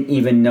he didn't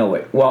even know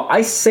it. Well,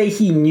 I say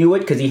he knew it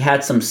because he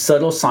had some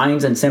subtle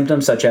signs and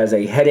symptoms such as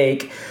a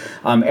headache.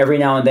 Every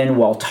now and then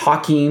while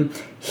talking,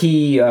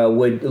 he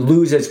would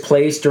lose his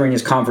place during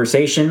his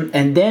conversation,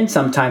 and then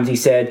sometimes he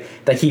said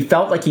that he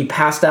felt like he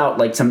passed out,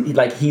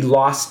 like he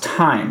lost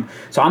time.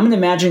 So I'm going to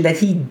imagine that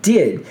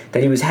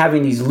he was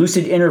having these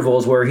lucid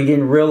intervals where he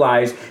didn't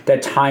realize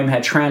that time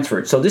had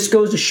transferred. So this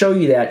goes to show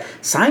you that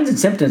signs and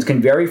symptoms can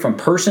vary from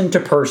person to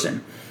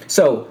person.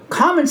 So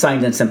common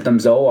signs and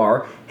symptoms, though,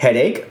 are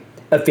headache,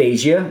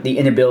 aphasia, the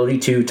inability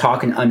to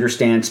talk and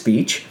understand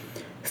speech,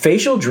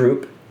 facial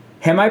droop,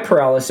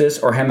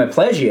 hemiparalysis or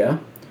hemiplegia,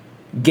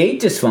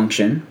 gait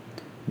dysfunction,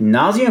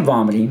 nausea and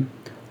vomiting,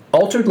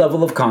 altered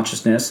level of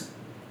consciousness,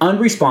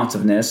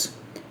 unresponsiveness,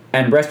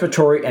 and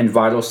respiratory and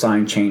vital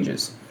sign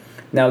changes.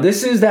 Now,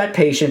 this is that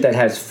patient that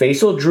has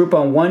facial droop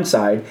on one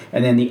side,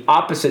 and then the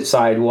opposite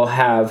side will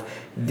have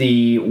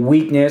the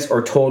weakness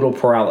or total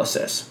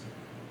paralysis.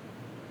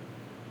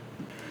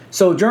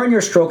 So during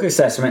your stroke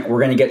assessment, we're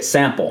going to get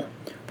sample.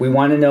 We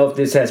want to know if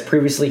this has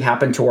previously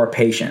happened to our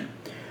patient.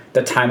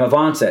 The time of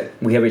onset,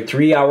 we have a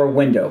 3-hour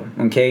window,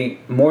 okay?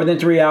 More than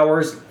 3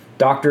 hours,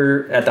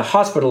 doctor at the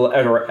hospital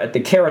or at the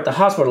care at the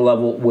hospital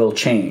level will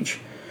change.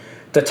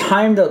 The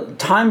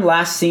time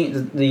last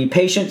seen, the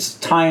patient's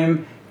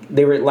time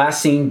they were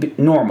last seen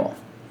normal.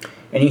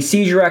 Any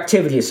seizure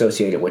activity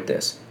associated with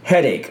this?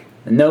 Headache,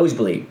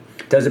 nosebleed.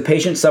 Does the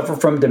patient suffer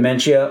from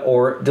dementia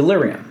or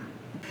delirium?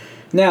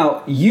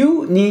 Now,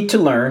 you need to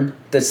learn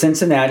the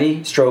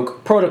Cincinnati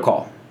Stroke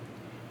Protocol.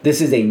 This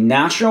is a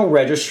national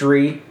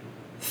registry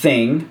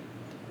thing,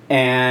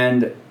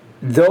 and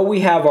though we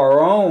have our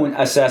own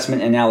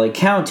assessment in LA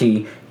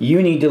County,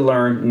 you need to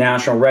learn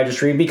National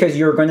Registry because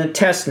you're going to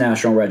test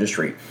National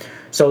Registry.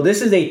 So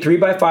this is a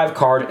 3x5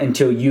 card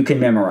until you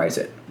can memorize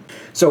it.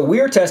 So we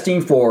are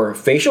testing for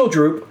facial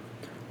droop,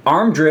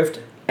 arm drift,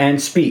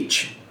 and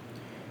speech.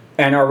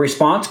 And our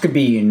response could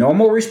be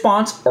normal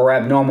response or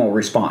abnormal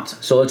response.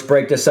 So let's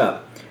break this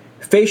up.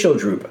 Facial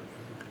droop.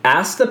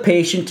 Ask the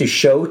patient to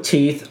show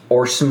teeth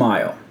or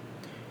smile.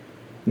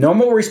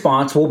 Normal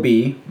response will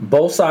be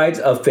both sides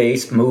of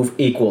face move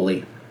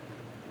equally.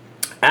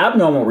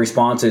 Abnormal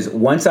response is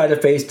one side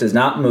of face does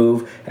not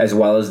move as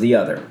well as the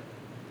other.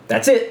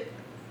 That's it.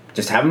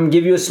 Just have them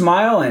give you a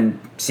smile and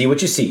see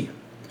what you see.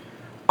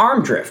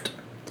 Arm drift.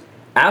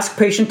 Ask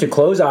patient to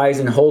close eyes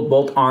and hold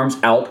both arms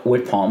out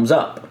with palms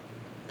up.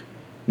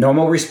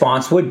 Normal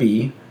response would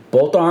be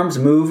both arms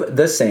move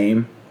the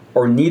same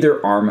or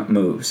neither arm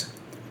moves.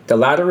 The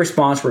latter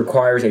response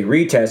requires a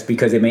retest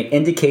because it may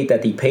indicate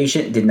that the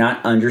patient did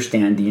not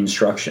understand the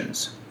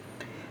instructions.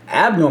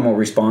 Abnormal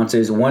response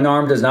is one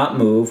arm does not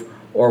move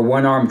or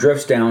one arm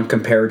drifts down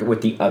compared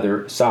with the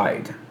other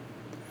side.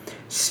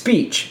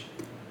 Speech.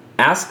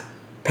 Ask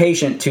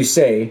patient to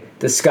say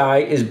the sky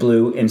is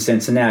blue in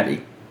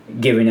Cincinnati,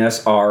 giving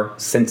us our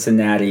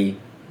Cincinnati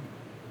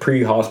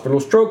pre-hospital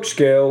stroke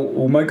scale.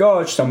 Oh my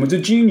gosh, someone's a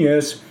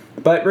genius.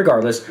 But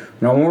regardless,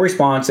 normal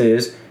response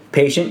is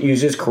patient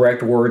uses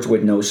correct words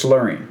with no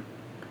slurring.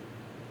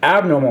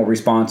 Abnormal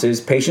response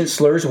is patient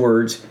slurs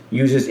words,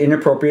 uses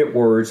inappropriate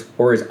words,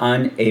 or is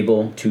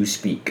unable to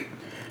speak.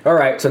 All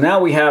right, so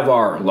now we have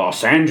our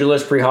Los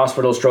Angeles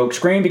pre-hospital stroke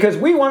screen because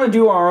we want to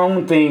do our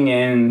own thing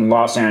in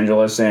Los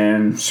Angeles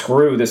and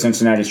screw the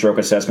Cincinnati stroke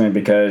assessment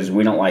because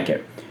we don't like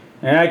it.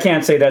 And I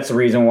can't say that's the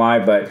reason why,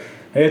 but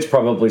it's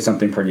probably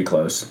something pretty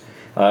close.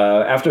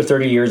 After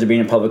 30 years of being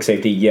in public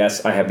safety,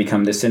 yes, I have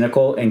become this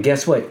cynical, and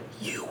guess what?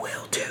 You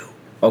will too.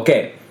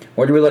 Okay,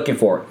 what are we looking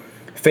for?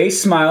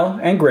 Face smile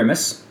and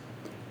grimace,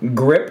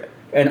 grip,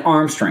 and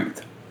arm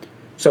strength.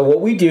 So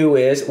what we do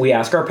is we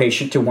ask our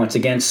patient to once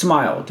again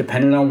smile.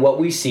 Depending on what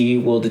we see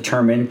will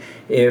determine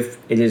if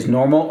it is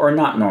normal or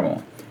not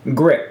normal.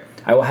 Grip.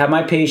 I will have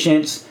my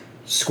patients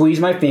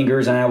squeeze my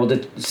fingers and I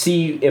will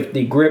see if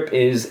the grip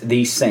is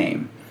the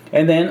same.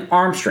 And then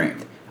arm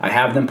strength. I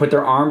have them put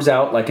their arms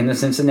out like in the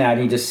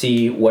Cincinnati to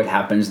see what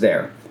happens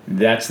there.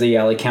 That's the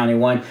LA County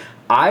one.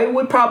 I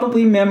would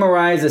probably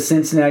memorize the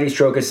Cincinnati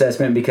stroke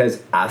assessment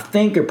because I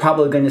think you're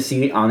probably going to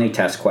see it on a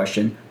test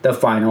question, the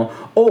final.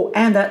 Oh,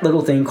 and that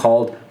little thing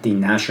called the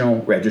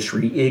National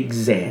Registry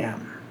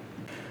exam.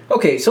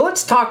 Okay, so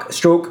let's talk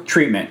stroke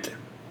treatment.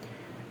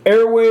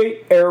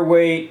 Airway,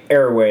 airway,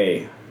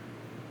 airway.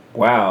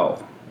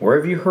 Wow, where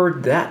have you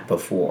heard that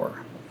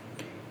before?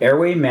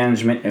 Airway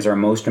management is our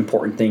most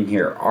important thing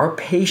here. Our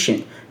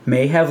patient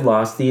may have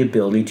lost the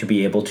ability to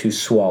be able to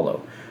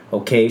swallow.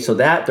 Okay, so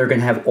that they're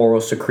going to have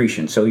oral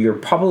secretion. So you're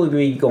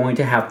probably going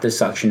to have to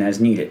suction as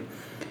needed.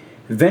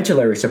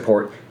 Ventilatory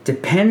support,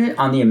 dependent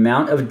on the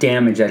amount of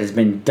damage that has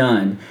been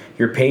done,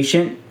 your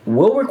patient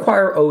will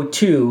require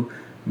O2,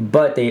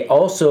 but they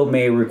also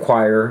may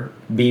require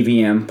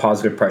BVM,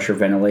 positive pressure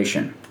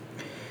ventilation.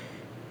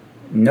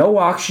 No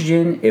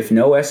oxygen if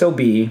no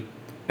SOB,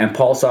 and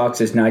pulse ox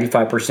is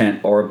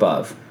 95% or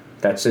above.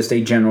 That's just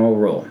a general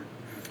rule.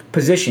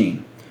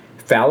 Positioning,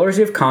 Fowler's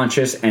if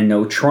conscious and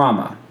no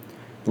trauma.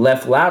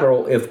 Left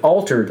lateral if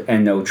altered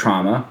and no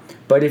trauma,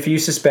 but if you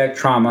suspect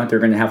trauma, they're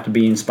going to have to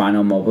be in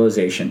spinal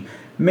mobilization.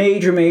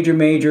 Major, major,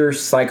 major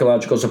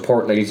psychological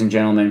support, ladies and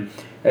gentlemen,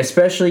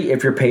 especially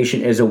if your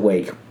patient is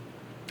awake.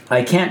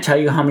 I can't tell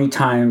you how many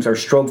times or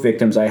stroke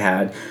victims I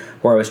had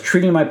where I was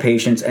treating my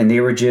patients and they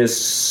were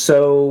just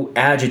so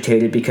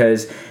agitated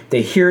because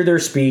they hear their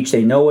speech,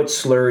 they know it's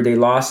slurred, they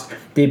lost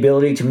the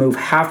ability to move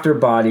half their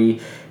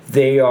body.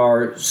 They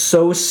are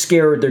so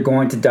scared they're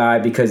going to die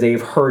because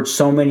they've heard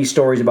so many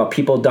stories about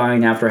people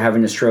dying after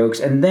having the strokes,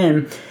 and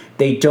then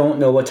they don't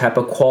know what type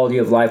of quality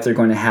of life they're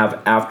going to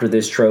have after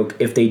this stroke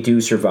if they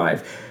do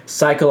survive.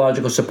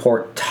 Psychological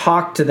support,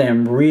 talk to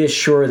them,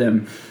 reassure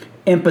them,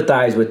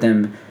 empathize with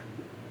them.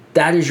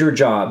 That is your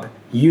job.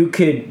 You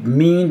could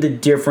mean the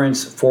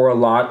difference for a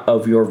lot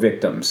of your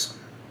victims,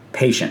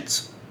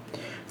 patients.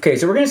 Okay,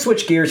 so we're going to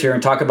switch gears here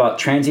and talk about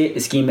transient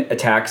ischemic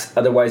attacks,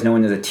 otherwise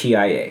known as a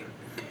TIA.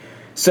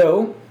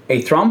 So,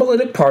 a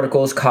thrombolytic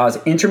particles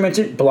cause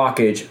intermittent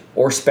blockage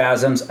or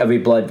spasms of a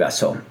blood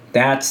vessel.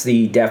 That's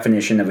the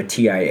definition of a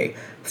TIA.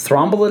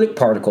 Thrombolytic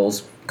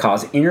particles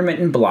cause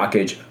intermittent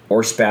blockage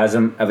or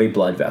spasm of a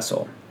blood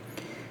vessel.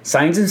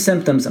 Signs and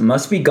symptoms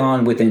must be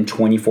gone within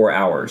 24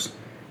 hours.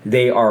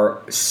 They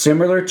are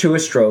similar to a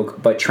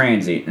stroke but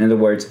transient. In other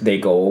words, they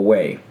go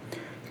away.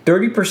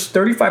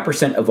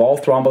 35% of all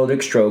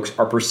thrombolytic strokes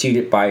are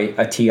preceded by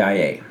a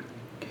TIA.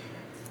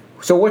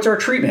 So what's our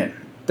treatment?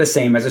 The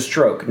same as a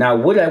stroke. Now,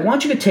 what I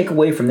want you to take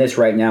away from this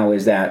right now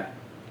is that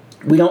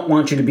we don't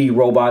want you to be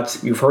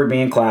robots. You've heard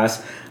me in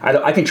class.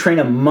 I can train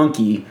a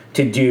monkey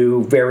to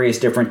do various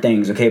different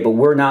things, okay? But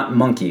we're not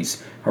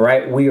monkeys, all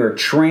right? We are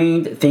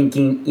trained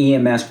thinking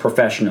EMS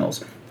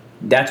professionals.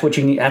 That's what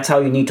you need. That's how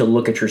you need to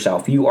look at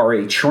yourself. You are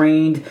a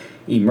trained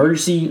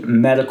emergency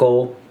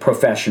medical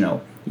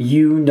professional.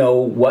 You know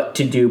what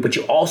to do, but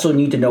you also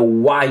need to know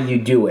why you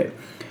do it.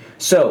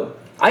 So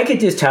I could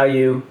just tell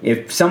you,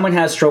 if someone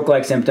has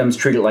stroke-like symptoms,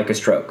 treat it like a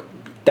stroke.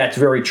 That's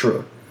very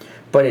true.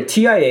 But a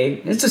TIA,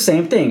 it's the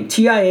same thing.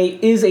 TIA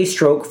is a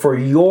stroke for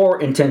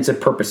your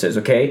intensive purposes,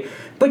 okay?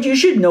 But you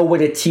should know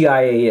what a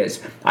TIA is.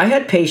 I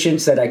had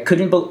patients that I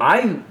couldn't believe.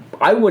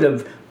 I would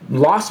have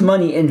lost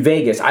money in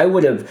Vegas. I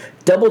would have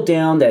doubled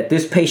down that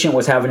this patient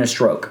was having a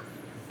stroke.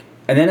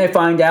 And then I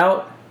find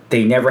out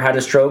they never had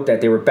a stroke,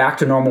 that they were back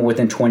to normal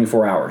within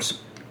 24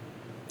 hours.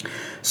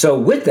 So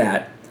with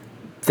that,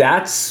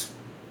 that's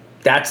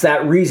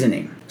that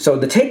reasoning. So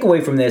the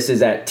takeaway from this is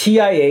that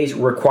TIAs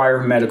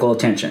require medical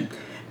attention.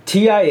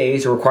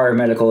 TIAs require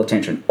medical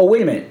attention. Oh,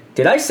 wait a minute.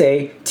 Did I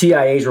say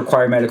TIAs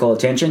require medical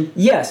attention?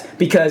 Yes,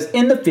 because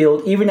in the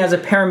field, even as a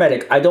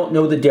paramedic, I don't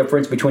know the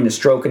difference between a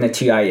stroke and a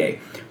TIA.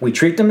 We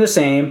treat them the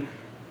same,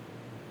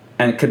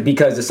 and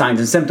because the signs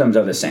and symptoms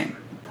are the same.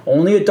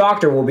 Only a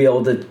doctor will be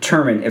able to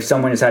determine if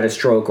someone has had a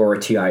stroke or a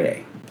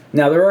TIA.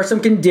 Now, there are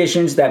some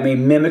conditions that may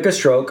mimic a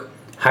stroke: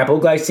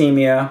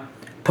 hypoglycemia,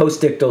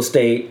 postictal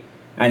state,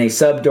 and a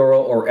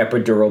subdural or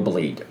epidural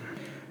bleed.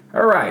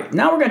 All right,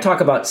 now we're going to talk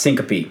about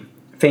syncope,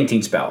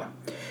 fainting spell.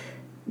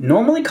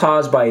 Normally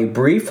caused by a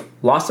brief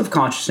loss of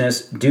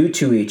consciousness due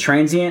to a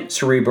transient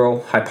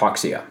cerebral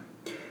hypoxia.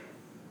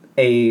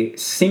 A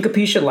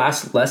syncope should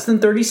last less than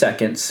 30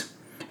 seconds,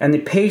 and the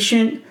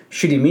patient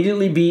should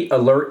immediately be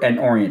alert and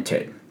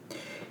oriented.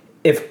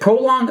 If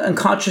prolonged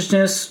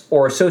unconsciousness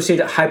or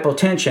associated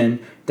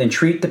hypotension, then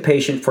treat the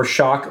patient for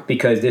shock,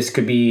 because the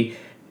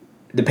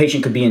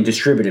patient could be in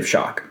distributive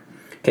shock.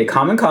 Okay,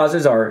 common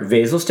causes are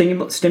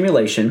vasal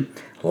stimulation,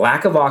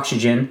 lack of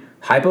oxygen,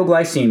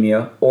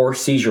 hypoglycemia, or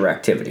seizure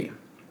activity.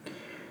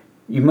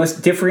 You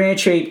must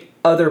differentiate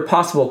other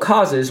possible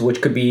causes,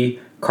 which could be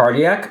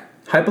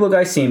cardiac,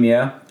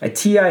 hypoglycemia, a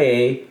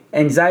TIA,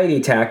 anxiety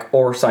attack,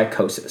 or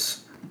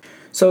psychosis.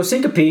 So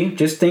syncope,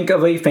 just think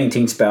of a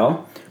fainting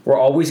spell. We're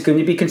always going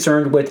to be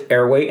concerned with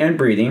airway and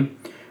breathing.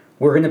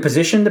 We're going to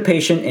position the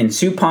patient in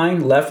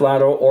supine, left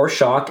lateral, or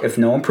shock if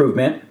no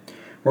improvement.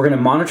 We're going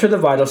to monitor the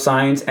vital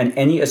signs and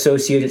any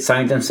associated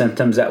signs and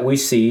symptoms that we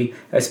see,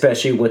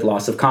 especially with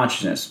loss of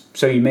consciousness.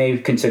 So you may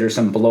consider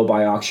some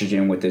blow-by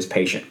oxygen with this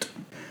patient.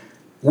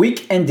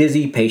 Weak and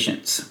dizzy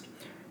patients.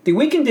 The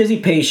weak and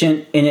dizzy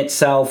patient in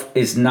itself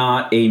is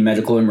not a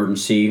medical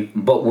emergency,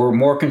 but we're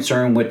more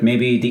concerned with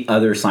maybe the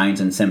other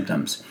signs and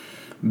symptoms.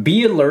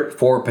 Be alert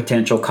for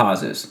potential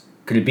causes.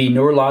 Could it be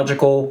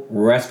neurological,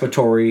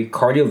 respiratory,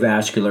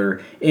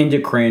 cardiovascular,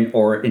 endocrine,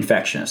 or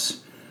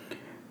infectious?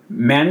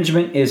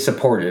 Management is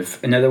supportive.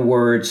 In other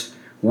words,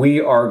 we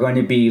are going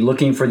to be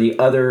looking for the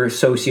other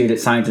associated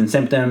signs and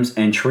symptoms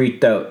and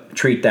treat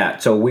that.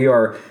 So we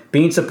are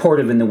being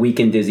supportive in the weak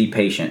and dizzy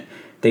patient.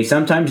 They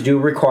sometimes do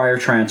require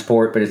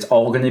transport, but it's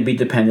all going to be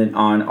dependent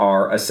on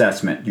our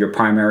assessment, your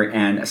primary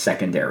and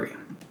secondary.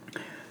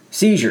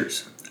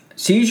 Seizures.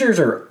 Seizures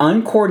are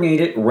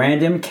uncoordinated,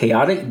 random,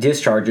 chaotic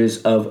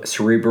discharges of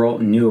cerebral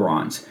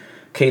neurons.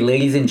 Okay,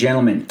 ladies and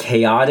gentlemen,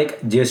 chaotic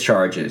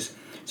discharges.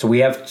 So we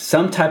have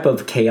some type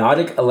of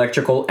chaotic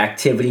electrical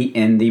activity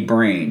in the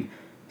brain.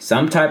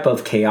 Some type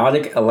of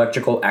chaotic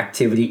electrical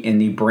activity in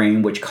the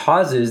brain which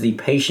causes the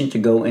patient to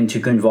go into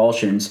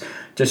convulsions,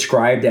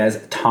 described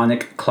as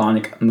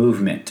tonic-clonic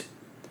movement.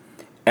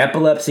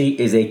 Epilepsy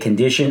is a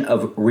condition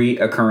of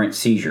recurrent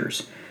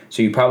seizures.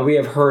 So you probably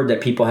have heard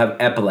that people have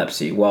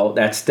epilepsy. Well,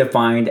 that's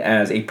defined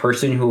as a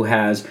person who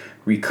has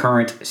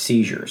recurrent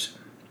seizures.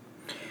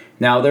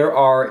 Now, there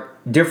are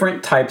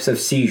different types of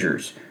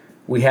seizures.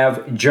 We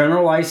have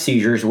generalized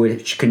seizures,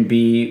 which can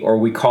be, or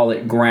we call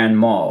it grand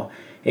mal.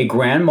 A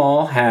grand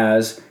mal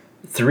has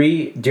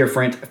 3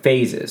 different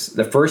phases.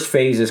 The first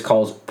phase is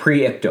called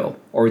preictal,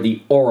 or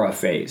the aura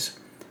phase.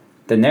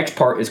 The next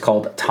part is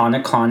called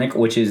tonic-clonic,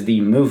 which is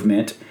the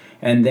movement,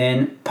 and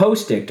then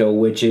postictal,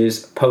 which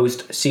is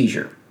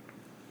post-seizure.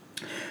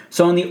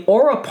 So in the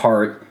aura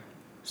part,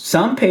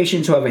 some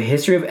patients who have a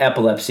history of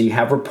epilepsy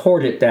have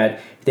reported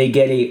that they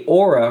get an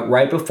aura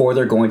right before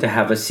they're going to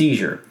have a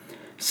seizure.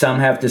 Some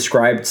have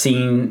described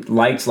seeing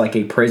lights like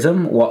a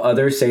prism, while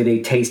others say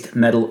they taste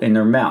metal in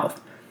their mouth.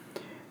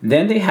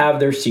 Then they have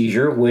their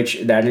seizure,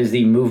 which that is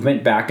the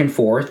movement back and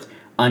forth,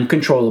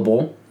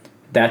 uncontrollable.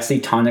 That's the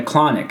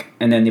tonic-clonic.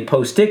 And then the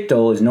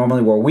postictal is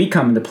normally where we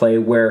come into play,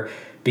 where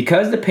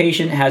because the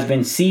patient has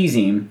been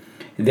seizing,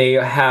 they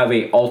have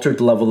an altered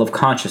level of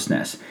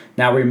consciousness.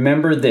 Now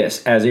remember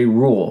this as a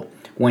rule.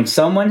 When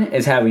someone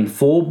is having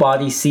full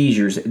body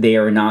seizures, they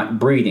are not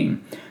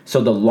breathing.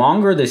 So the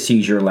longer the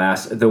seizure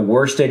lasts, the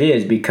worse it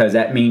is, because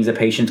that means the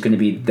patient's going to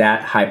be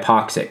that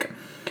hypoxic.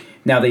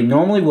 Now they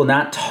normally will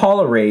not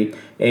tolerate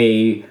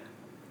a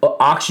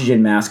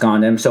oxygen mask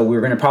on them, so we're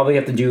going to probably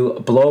have to do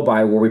a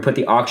blow-by where we put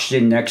the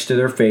oxygen next to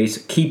their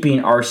face,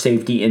 keeping our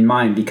safety in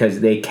mind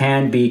because they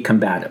can be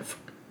combative.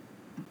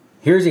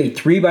 Here's a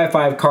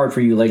 3x5 card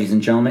for you, ladies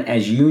and gentlemen,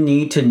 as you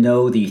need to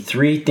know the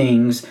 3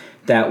 things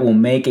that will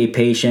make a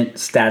patient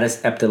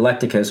status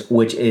epilepticus,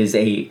 which is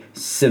a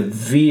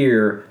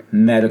severe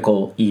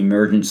medical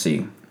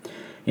emergency.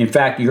 In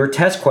fact, your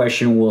test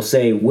question will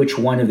say which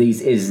one of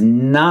these is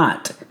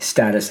not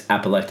status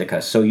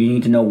epilepticus. So you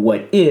need to know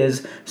what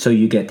is so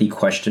you get the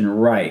question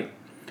right.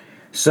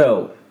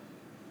 So,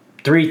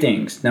 3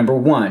 things. Number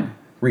 1,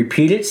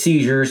 repeated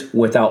seizures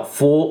without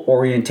full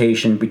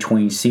orientation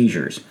between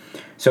seizures.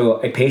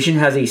 So a patient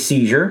has a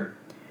seizure,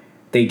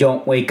 they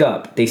don't wake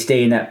up, they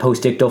stay in that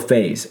postictal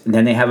phase, and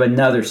then they have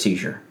another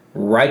seizure.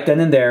 Right then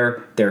and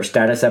there, they're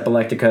status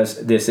epilepticus.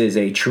 This is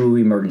a true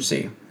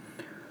emergency.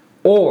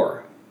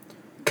 Or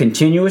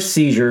continuous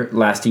seizure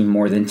lasting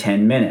more than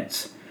 10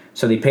 minutes.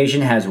 So the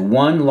patient has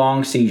one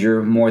long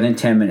seizure more than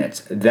 10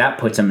 minutes. That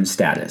puts them in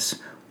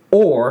status.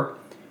 Or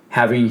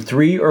having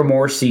 3 or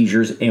more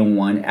seizures in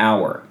 1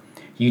 hour.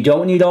 You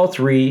don't need all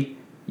 3,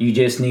 you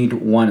just need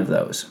one of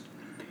those.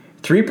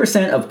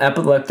 3% of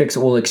epileptics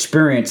will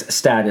experience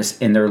status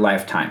in their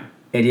lifetime.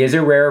 It is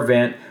a rare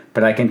event,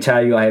 but I can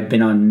tell you I have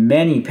been on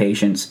many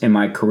patients in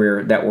my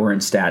career that were in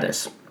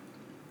status.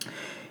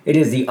 It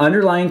is the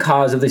underlying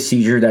cause of the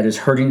seizure that is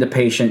hurting the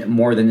patient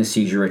more than the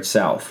seizure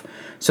itself.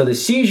 So the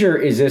seizure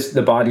is just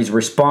the body's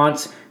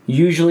response.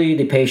 Usually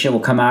the patient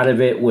will come out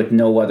of it with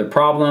no other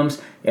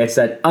problems. It's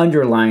that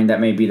underlying that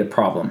may be the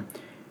problem.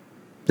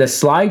 The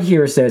slide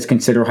here says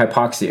consider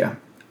hypoxia.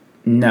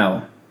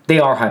 No, they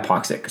are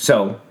hypoxic,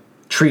 so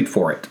treat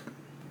for it.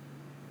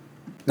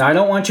 Now, I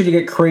don't want you to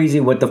get crazy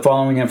with the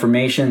following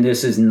information.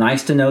 This is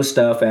nice to know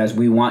stuff as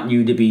we want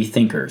you to be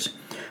thinkers.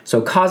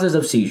 So causes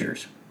of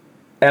seizures: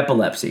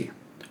 epilepsy,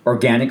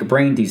 organic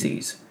brain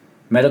disease,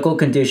 medical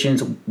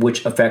conditions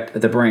which affect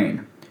the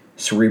brain,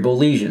 cerebral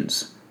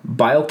lesions,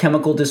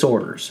 biochemical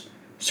disorders,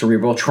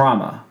 cerebral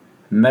trauma,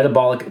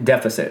 metabolic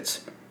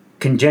deficits,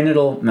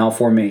 congenital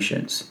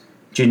malformations,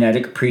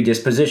 genetic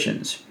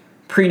predispositions,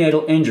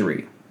 prenatal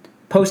injury,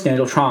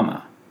 postnatal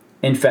trauma,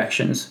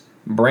 infections,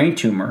 brain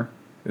tumor,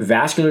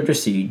 vascular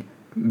disease,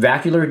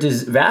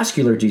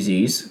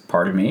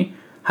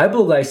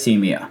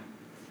 hypoglycemia.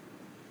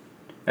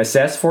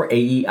 Assess for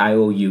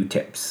AEIOU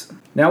tips.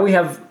 Now we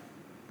have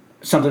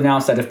something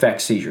else that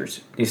affects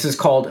seizures. This is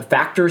called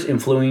factors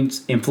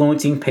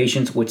influencing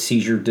patients with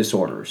seizure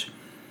disorders.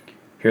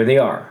 Here they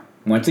are.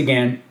 Once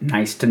again,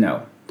 nice to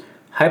know.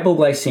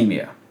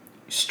 Hypoglycemia,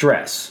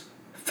 stress,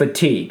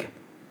 fatigue,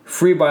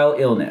 febrile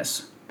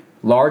illness,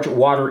 large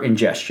water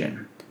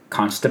ingestion,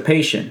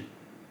 constipation,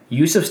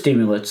 use of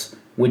stimulants,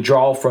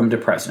 withdrawal from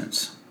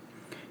depressants.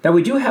 Now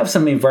we do have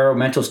some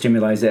environmental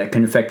stimuli that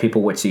can affect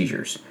people with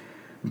seizures.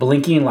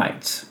 Blinking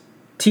lights,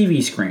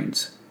 TV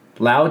screens,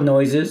 loud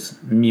noises,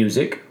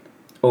 music,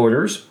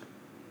 odors,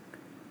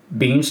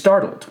 being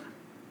startled.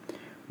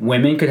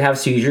 Women could have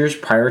seizures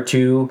prior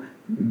to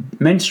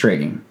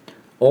menstruating,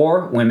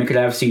 or women could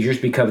have seizures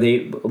because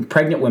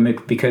pregnant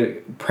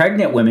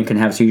women can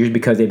have seizures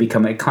because they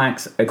become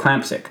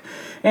eclamptic.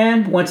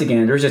 And once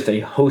again, there's just a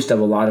host of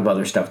a lot of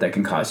other stuff that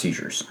can cause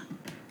seizures.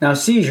 Now,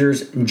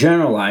 seizures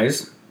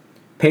generalize.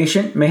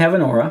 Patient may have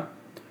an aura.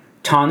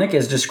 Tonic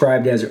is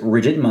described as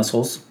rigid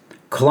muscles.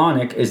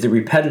 Clonic is the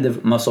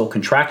repetitive muscle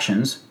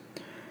contractions.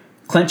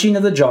 Clenching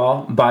of the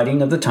jaw,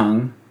 biting of the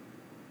tongue,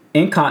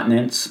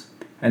 incontinence,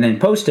 and then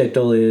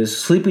postictal is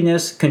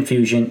sleepiness,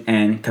 confusion,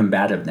 and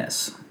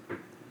combativeness.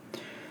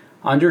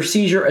 Under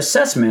seizure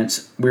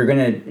assessments, we're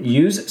going to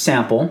use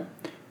sample,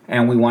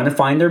 and we want to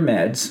find their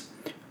meds.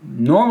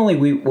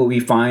 Normally, what we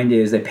find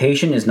is the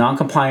patient is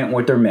non-compliant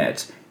with their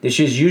meds. This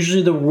is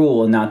usually the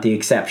rule and not the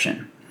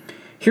exception.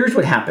 Here's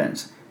what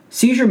happens.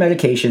 Seizure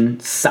medication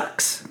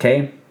sucks,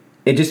 okay?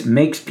 It just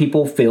makes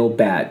people feel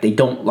bad. They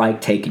don't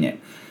like taking it.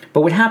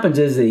 But what happens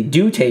is they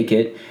do take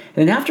it,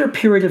 and then after a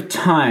period of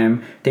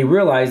time, they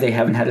realize they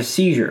haven't had a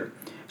seizure.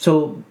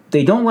 So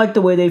they don't like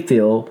the way they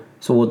feel,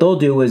 so what they'll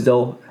do is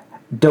they'll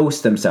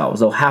dose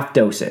themselves. They'll half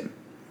dose it.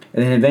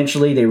 And then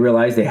eventually they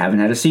realize they haven't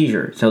had a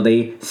seizure. So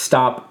they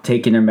stop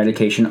taking their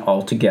medication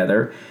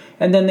altogether,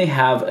 and then they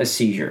have a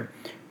seizure.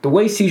 The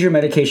way seizure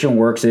medication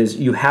works is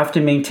you have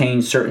to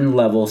maintain certain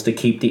levels to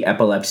keep the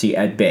epilepsy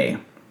at bay.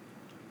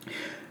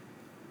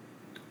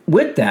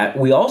 With that,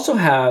 we also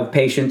have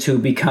patients who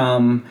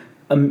become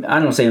I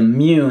don't say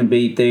immune,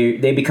 but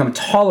they become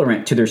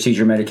tolerant to their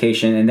seizure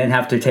medication, and then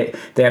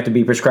they have to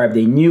be prescribed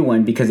a new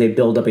one because they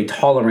build up a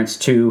tolerance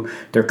to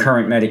their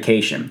current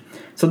medication.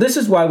 So this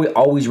is why we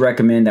always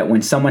recommend that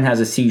when someone has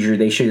a seizure,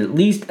 they should at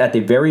least, at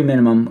the very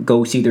minimum,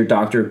 go see their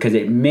doctor because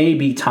it may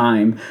be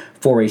time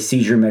for a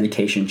seizure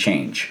medication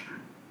change.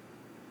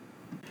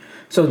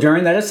 So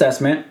during that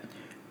assessment,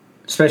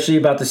 especially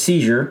about the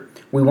seizure,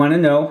 we want to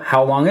know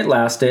how long it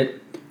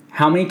lasted,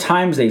 how many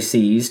times they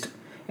seized,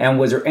 and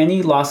was there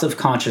any loss of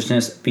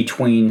consciousness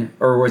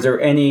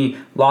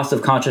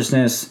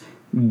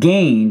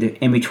gained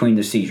in between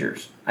the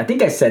seizures? I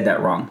think I said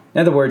that wrong.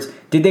 In other words,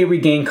 did they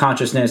regain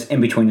consciousness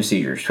in between the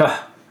seizures?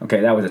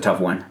 Okay, that was a tough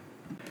one.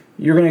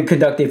 You're going to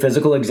conduct a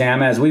physical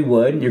exam as we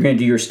would. You're going to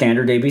do your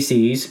standard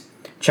ABCs,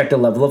 check the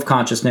level of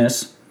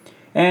consciousness,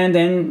 and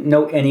then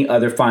note any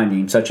other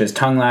findings, such as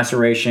tongue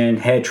laceration,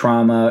 head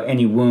trauma,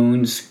 any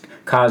wounds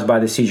caused by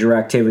the seizure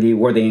activity.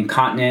 Were they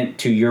incontinent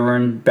to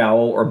urine,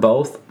 bowel, or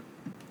both?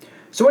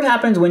 So what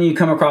happens when you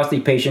come across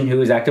the patient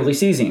who is actively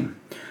seizing?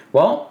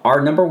 Well,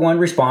 our number one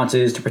response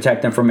is to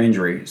protect them from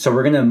injury. So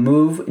we're going to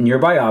move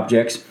nearby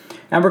objects,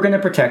 and we're going to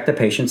protect the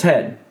patient's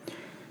head.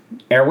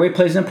 Airway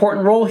plays an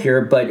important role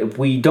here, but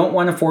we don't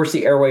want to force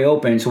the airway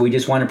open, so we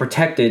just want to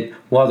protect it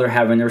while they're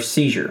having their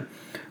seizure.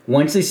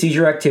 Once the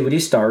seizure activity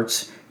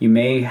starts, you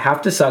may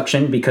have to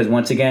suction because,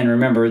 once again,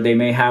 remember, they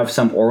may have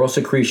some oral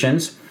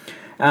secretions.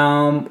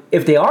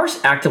 If they are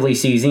actively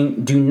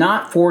seizing, do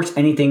not force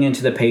anything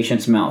into the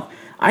patient's mouth.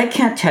 I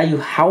can't tell you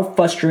how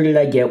frustrated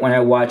I get when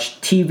I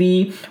watch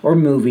TV or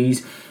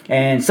movies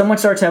and someone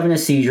starts having a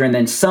seizure and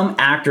then some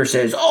actor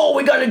says, "Oh,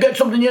 we got to get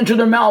something into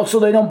their mouth so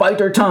they don't bite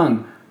their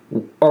tongue."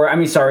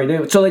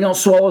 So they don't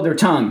swallow their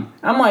tongue.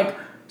 I'm like,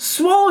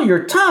 swallow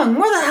your tongue?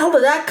 Where the hell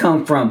did that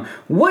come from?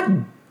 What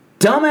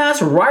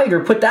dumbass writer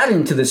put that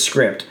into the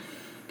script?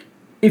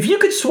 If you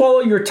could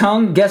swallow your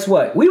tongue, guess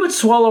what? We would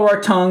swallow our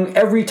tongue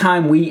every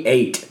time we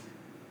ate.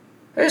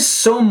 That is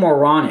so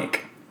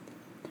moronic.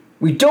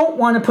 We don't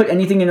want to put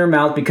anything in their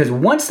mouth because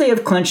once they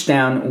have clenched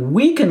down,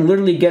 we can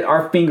literally get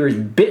our fingers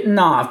bitten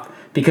off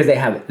because they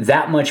have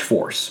that much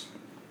force.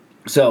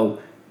 So,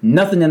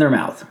 nothing in their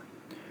mouth.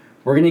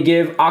 We're going to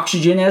give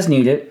oxygen as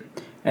needed,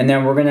 and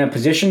then we're going to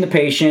position the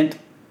patient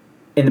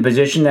in the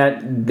position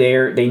that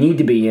they need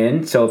to be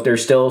in. So if they're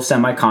still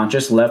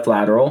semi-conscious, left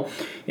lateral.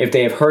 If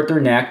they have hurt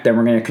their neck, then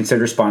we're going to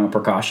consider spinal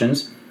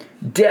precautions.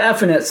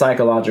 Definite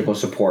psychological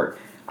support.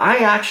 I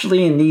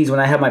actually, in these, when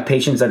I have my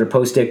patients that are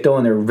post-ictal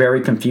and they're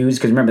very confused,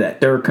 because remember that,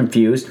 they're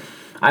confused,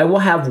 I will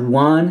have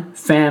one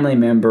family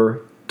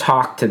member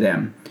talk to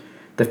them.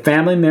 The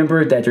family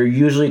member that they're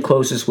usually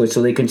closest with,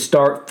 so they can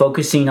start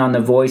focusing on the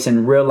voice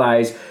and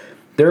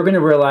they're going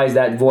to realize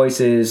that voice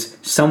is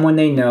someone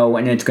they know,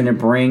 and it's going to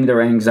bring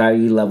their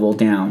anxiety level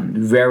down.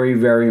 Very,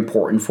 very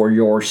important for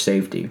your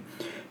safety.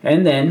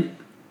 And then,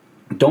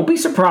 don't be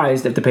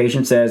surprised if the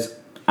patient says,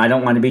 "I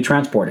don't want to be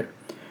transported."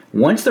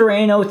 Once they're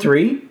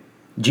ANO3,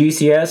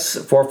 GCS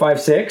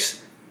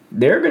 456,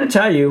 they're going to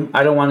tell you,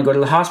 "I don't want to go to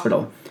the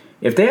hospital."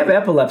 If they have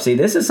epilepsy,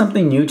 this is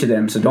something new to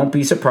them, so don't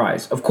be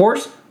surprised. Of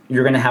course,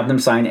 you're going to have them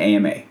sign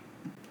AMA.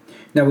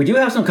 Now, we do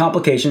have some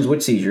complications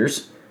with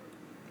seizures.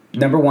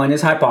 Number one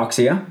is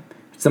hypoxia.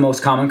 It's the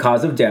most common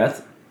cause of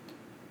death.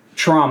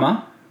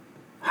 Trauma,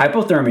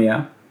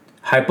 hypothermia,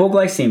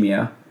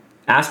 hypoglycemia,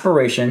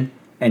 aspiration,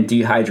 and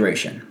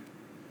dehydration.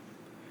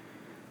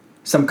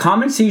 Some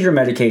common seizure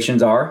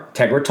medications are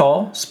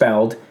Tegretol,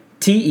 spelled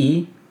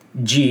Tegretol,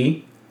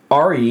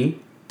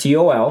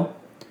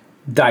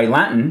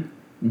 Dilantin,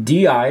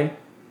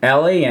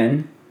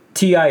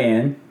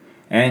 Dilantin,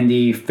 and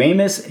the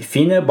famous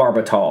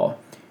phenobarbital,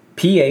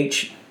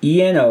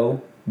 Phenobarbital.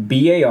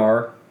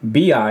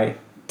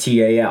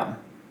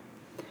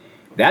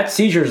 That's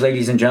seizures,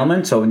 ladies and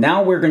gentlemen. So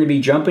now we're going to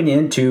be jumping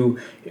into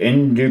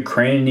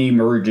endocrine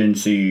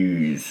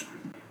emergencies.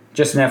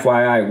 Just an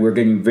FYI, we're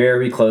getting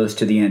very close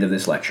to the end of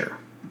this lecture.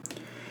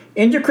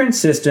 Endocrine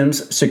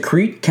systems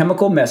secrete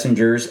chemical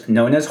messengers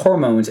known as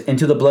hormones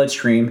into the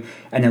bloodstream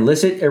and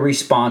elicit a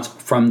response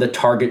from the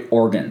target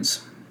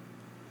organs.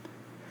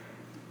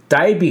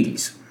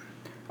 Diabetes.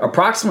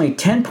 Approximately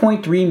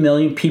 10.3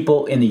 million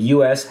people in the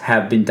U.S.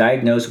 have been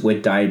diagnosed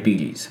with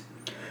diabetes.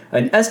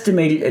 An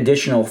estimated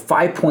additional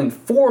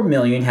 5.4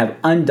 million have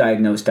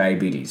undiagnosed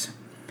diabetes.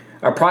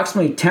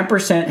 Approximately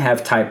 10%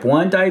 have type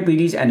 1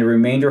 diabetes and the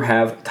remainder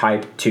have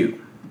type 2.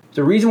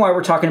 The reason why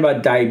we're talking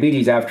about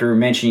diabetes after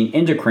mentioning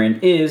endocrine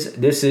is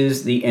this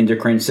is the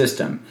endocrine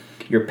system.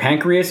 Your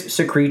pancreas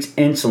secretes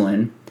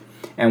insulin,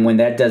 and when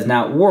that does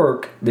not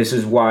work, this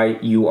is why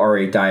you are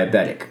a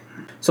diabetic.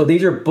 So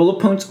these are bullet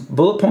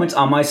points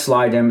on my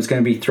slide I'm just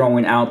going to be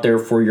throwing out there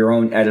for your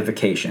own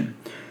edification.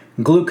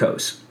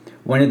 Glucose,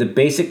 one of the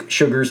basic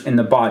sugars in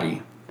the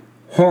body.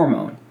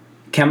 Hormone,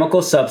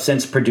 chemical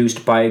substance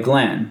produced by a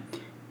gland.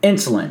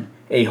 Insulin,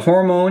 a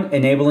hormone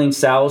enabling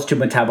cells to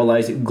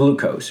metabolize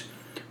glucose,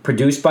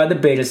 produced by the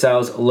beta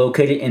cells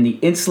located in the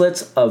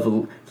islets of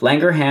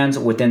Langerhans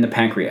within the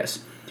pancreas.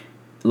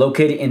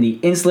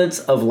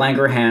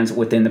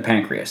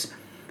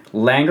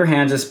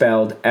 Langerhans is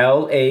spelled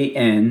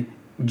Langerhans,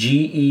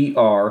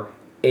 Gerhans.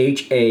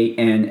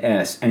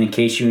 And in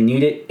case you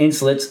need it,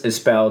 inslets is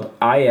spelled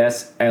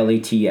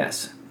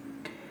ISLETS.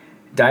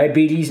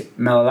 Diabetes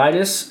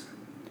mellitus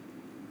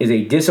is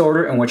a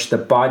disorder in which the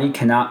body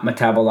cannot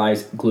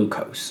metabolize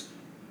glucose.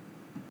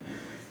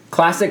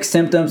 Classic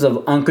symptoms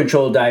of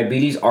uncontrolled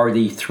diabetes are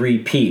the 3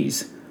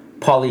 Ps.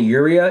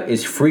 Polyuria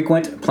is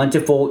frequent,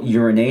 plentiful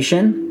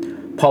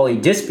urination.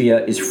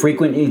 Polydyspia is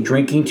frequently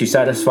drinking to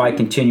satisfy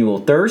continual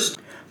thirst.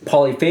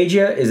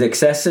 Polyphagia is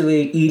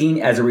excessively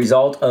eating as a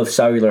result of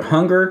cellular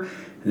hunger.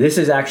 This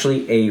is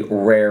actually a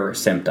rare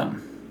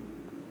symptom.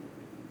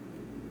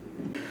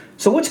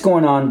 So what's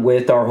going on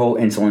with our whole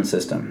insulin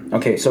system?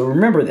 Okay, so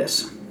remember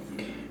this.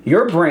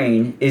 Your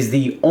brain is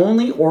the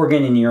only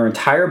organ in your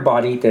entire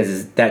body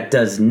that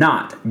does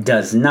not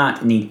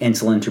need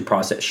insulin to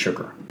process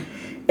sugar.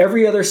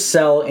 Every other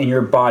cell in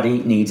your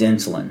body needs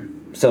insulin.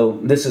 So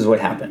this is what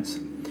happens.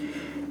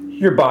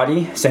 Your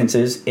body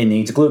senses it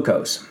needs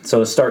glucose.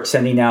 So it starts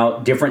sending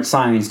out different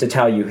signs to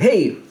tell you,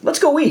 hey, let's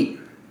go eat.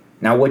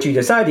 Now what you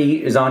decide to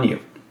eat is on you.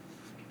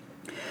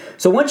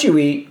 So once you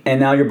eat, and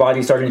now your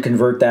body's starting to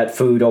convert that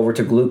food over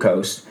to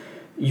glucose,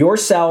 your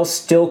cells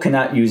still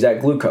cannot use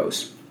that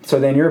glucose. So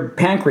then your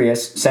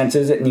pancreas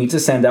senses it needs to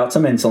send out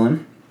some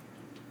insulin,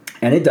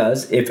 and it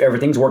does if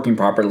everything's working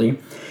properly.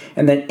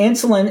 And then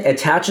insulin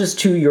attaches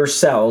to your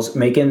cells,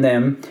 making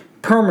them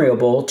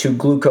permeable to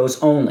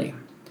glucose only.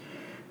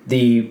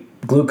 The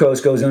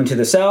glucose goes into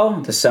the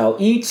cell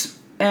eats,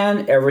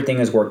 and everything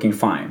is working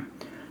fine.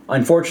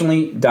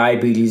 Unfortunately,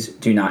 diabetics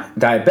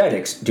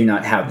do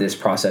not have this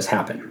process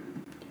happen.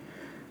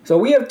 So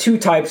we have 2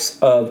 types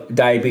of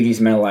diabetes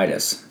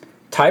mellitus.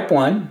 Type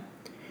 1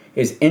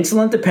 is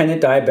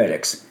insulin-dependent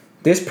diabetics.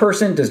 This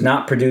person does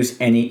not produce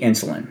any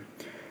insulin.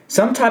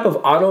 Some type of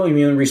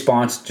autoimmune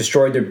response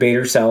destroyed their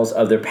beta cells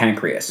of their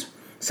pancreas,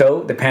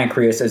 so the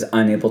pancreas is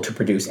unable to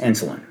produce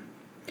insulin.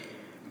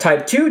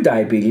 Type 2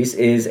 diabetes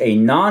is a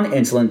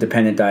non-insulin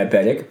dependent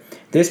diabetic.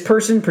 This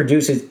person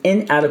produces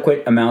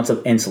inadequate amounts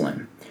of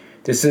insulin.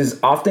 This is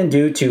often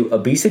due to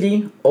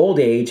obesity, old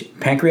age,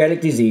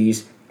 pancreatic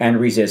disease, and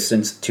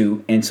resistance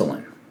to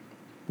insulin.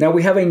 Now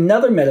we have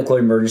another medical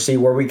emergency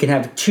where we can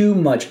have too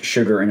much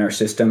sugar in our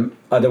system,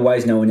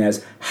 otherwise known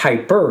as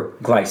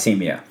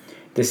hyperglycemia.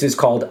 This is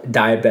called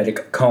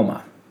diabetic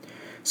coma.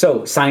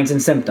 So signs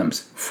and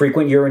symptoms: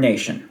 frequent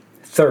urination,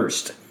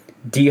 thirst,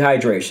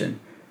 dehydration,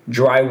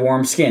 dry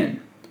warm skin,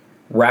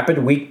 rapid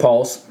weak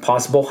pulse,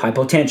 possible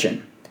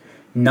hypotension,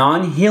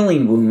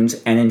 non-healing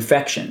wounds and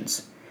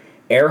infections,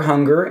 air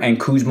hunger and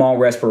Kussmaul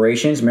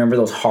respirations. Remember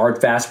those hard,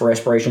 fast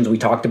respirations we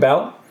talked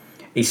about?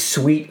 A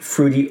sweet,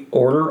 fruity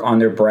odor on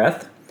their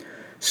breath,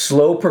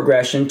 slow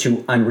progression to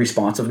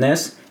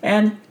unresponsiveness,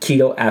 and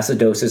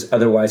ketoacidosis,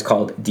 otherwise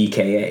called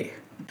DKA.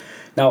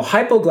 Now,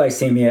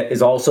 hypoglycemia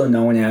is also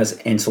known as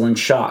insulin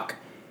shock.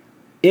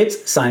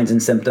 Its signs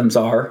and symptoms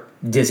are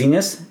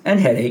dizziness and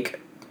headache,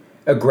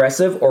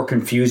 aggressive or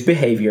confused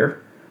behavior,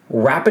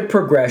 rapid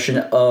progression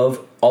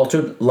of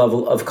altered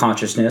level of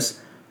consciousness,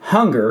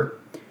 hunger,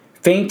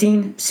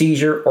 fainting,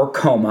 seizure, or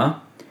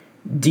coma,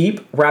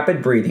 deep,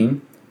 rapid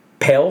breathing,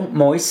 pale,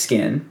 moist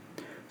skin,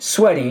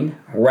 sweating,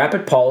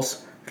 rapid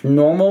pulse,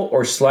 normal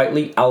or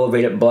slightly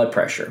elevated blood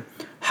pressure.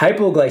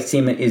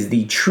 Hypoglycemia is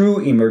the true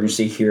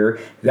emergency here.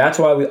 That's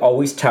why we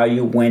always tell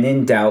you, when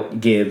in doubt,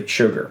 give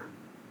sugar.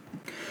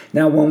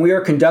 Now, when we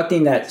are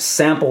conducting that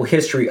sample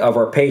history of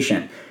our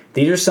patient,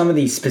 these are some of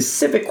the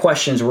specific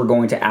questions we're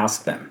going to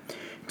ask them.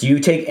 Do you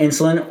take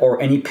insulin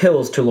or any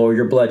pills to lower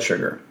your blood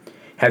sugar?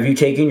 Have you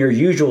taken your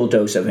usual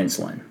dose of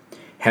insulin?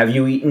 Have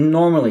you eaten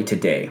normally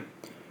today?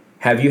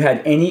 Have you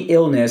had any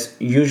illness,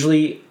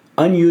 usually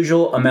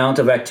unusual amount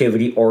of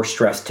activity or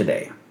stress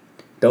today?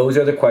 Those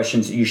are the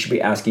questions you should be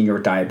asking your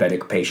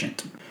diabetic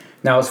patient.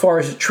 Now, as far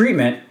as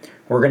treatment,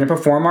 we're going to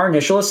perform our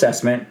initial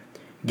assessment,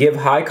 give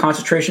high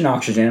concentration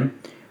oxygen.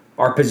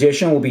 Our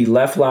position will be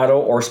left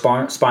lateral or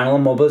spinal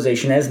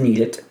immobilization as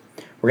needed.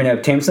 We're going to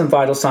obtain some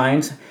vital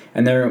signs,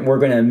 and then we're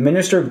going to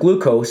administer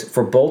glucose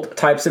for both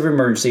types of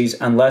emergencies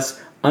unless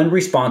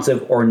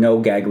unresponsive or no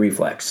gag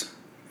reflex.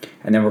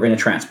 And then we're going to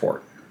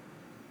transport.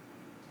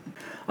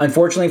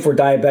 Unfortunately for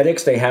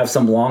diabetics, they have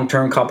some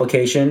long-term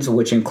complications,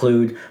 which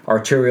include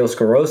arterial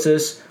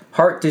sclerosis,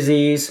 heart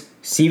disease,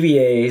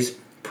 CVAs,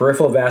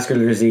 peripheral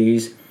vascular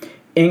disease,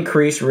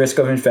 increased risk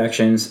of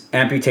infections,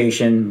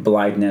 amputation,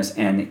 blindness,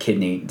 and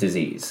kidney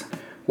disease.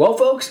 Well,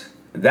 folks,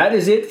 that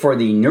is it for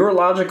the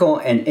Neurological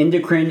and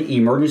Endocrine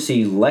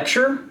Emergency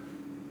Lecture.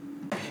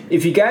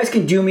 If you guys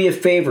can do me a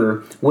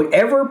favor,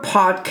 whatever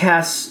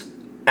podcast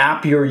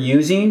app you're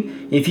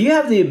using, if you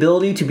have the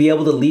ability to be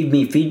able to leave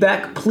me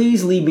feedback,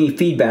 please leave me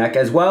feedback,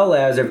 as well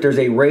as if there's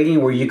a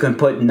rating where you can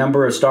put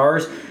number of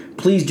stars,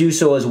 please do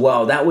so as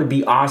well. That would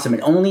be awesome.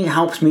 It only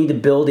helps me to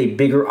build a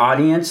bigger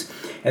audience.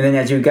 And then,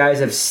 as you guys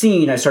have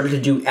seen, I started to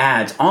do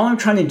ads. All I'm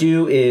trying to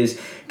do is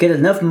get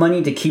enough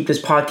money to keep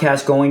this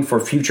podcast going for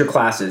future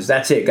classes.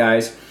 That's it,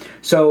 guys.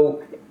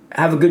 So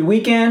have a good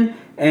weekend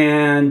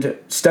and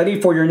study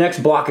for your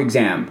next block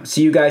exam.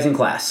 See you guys in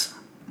class.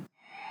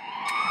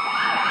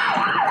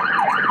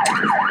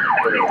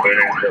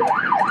 We're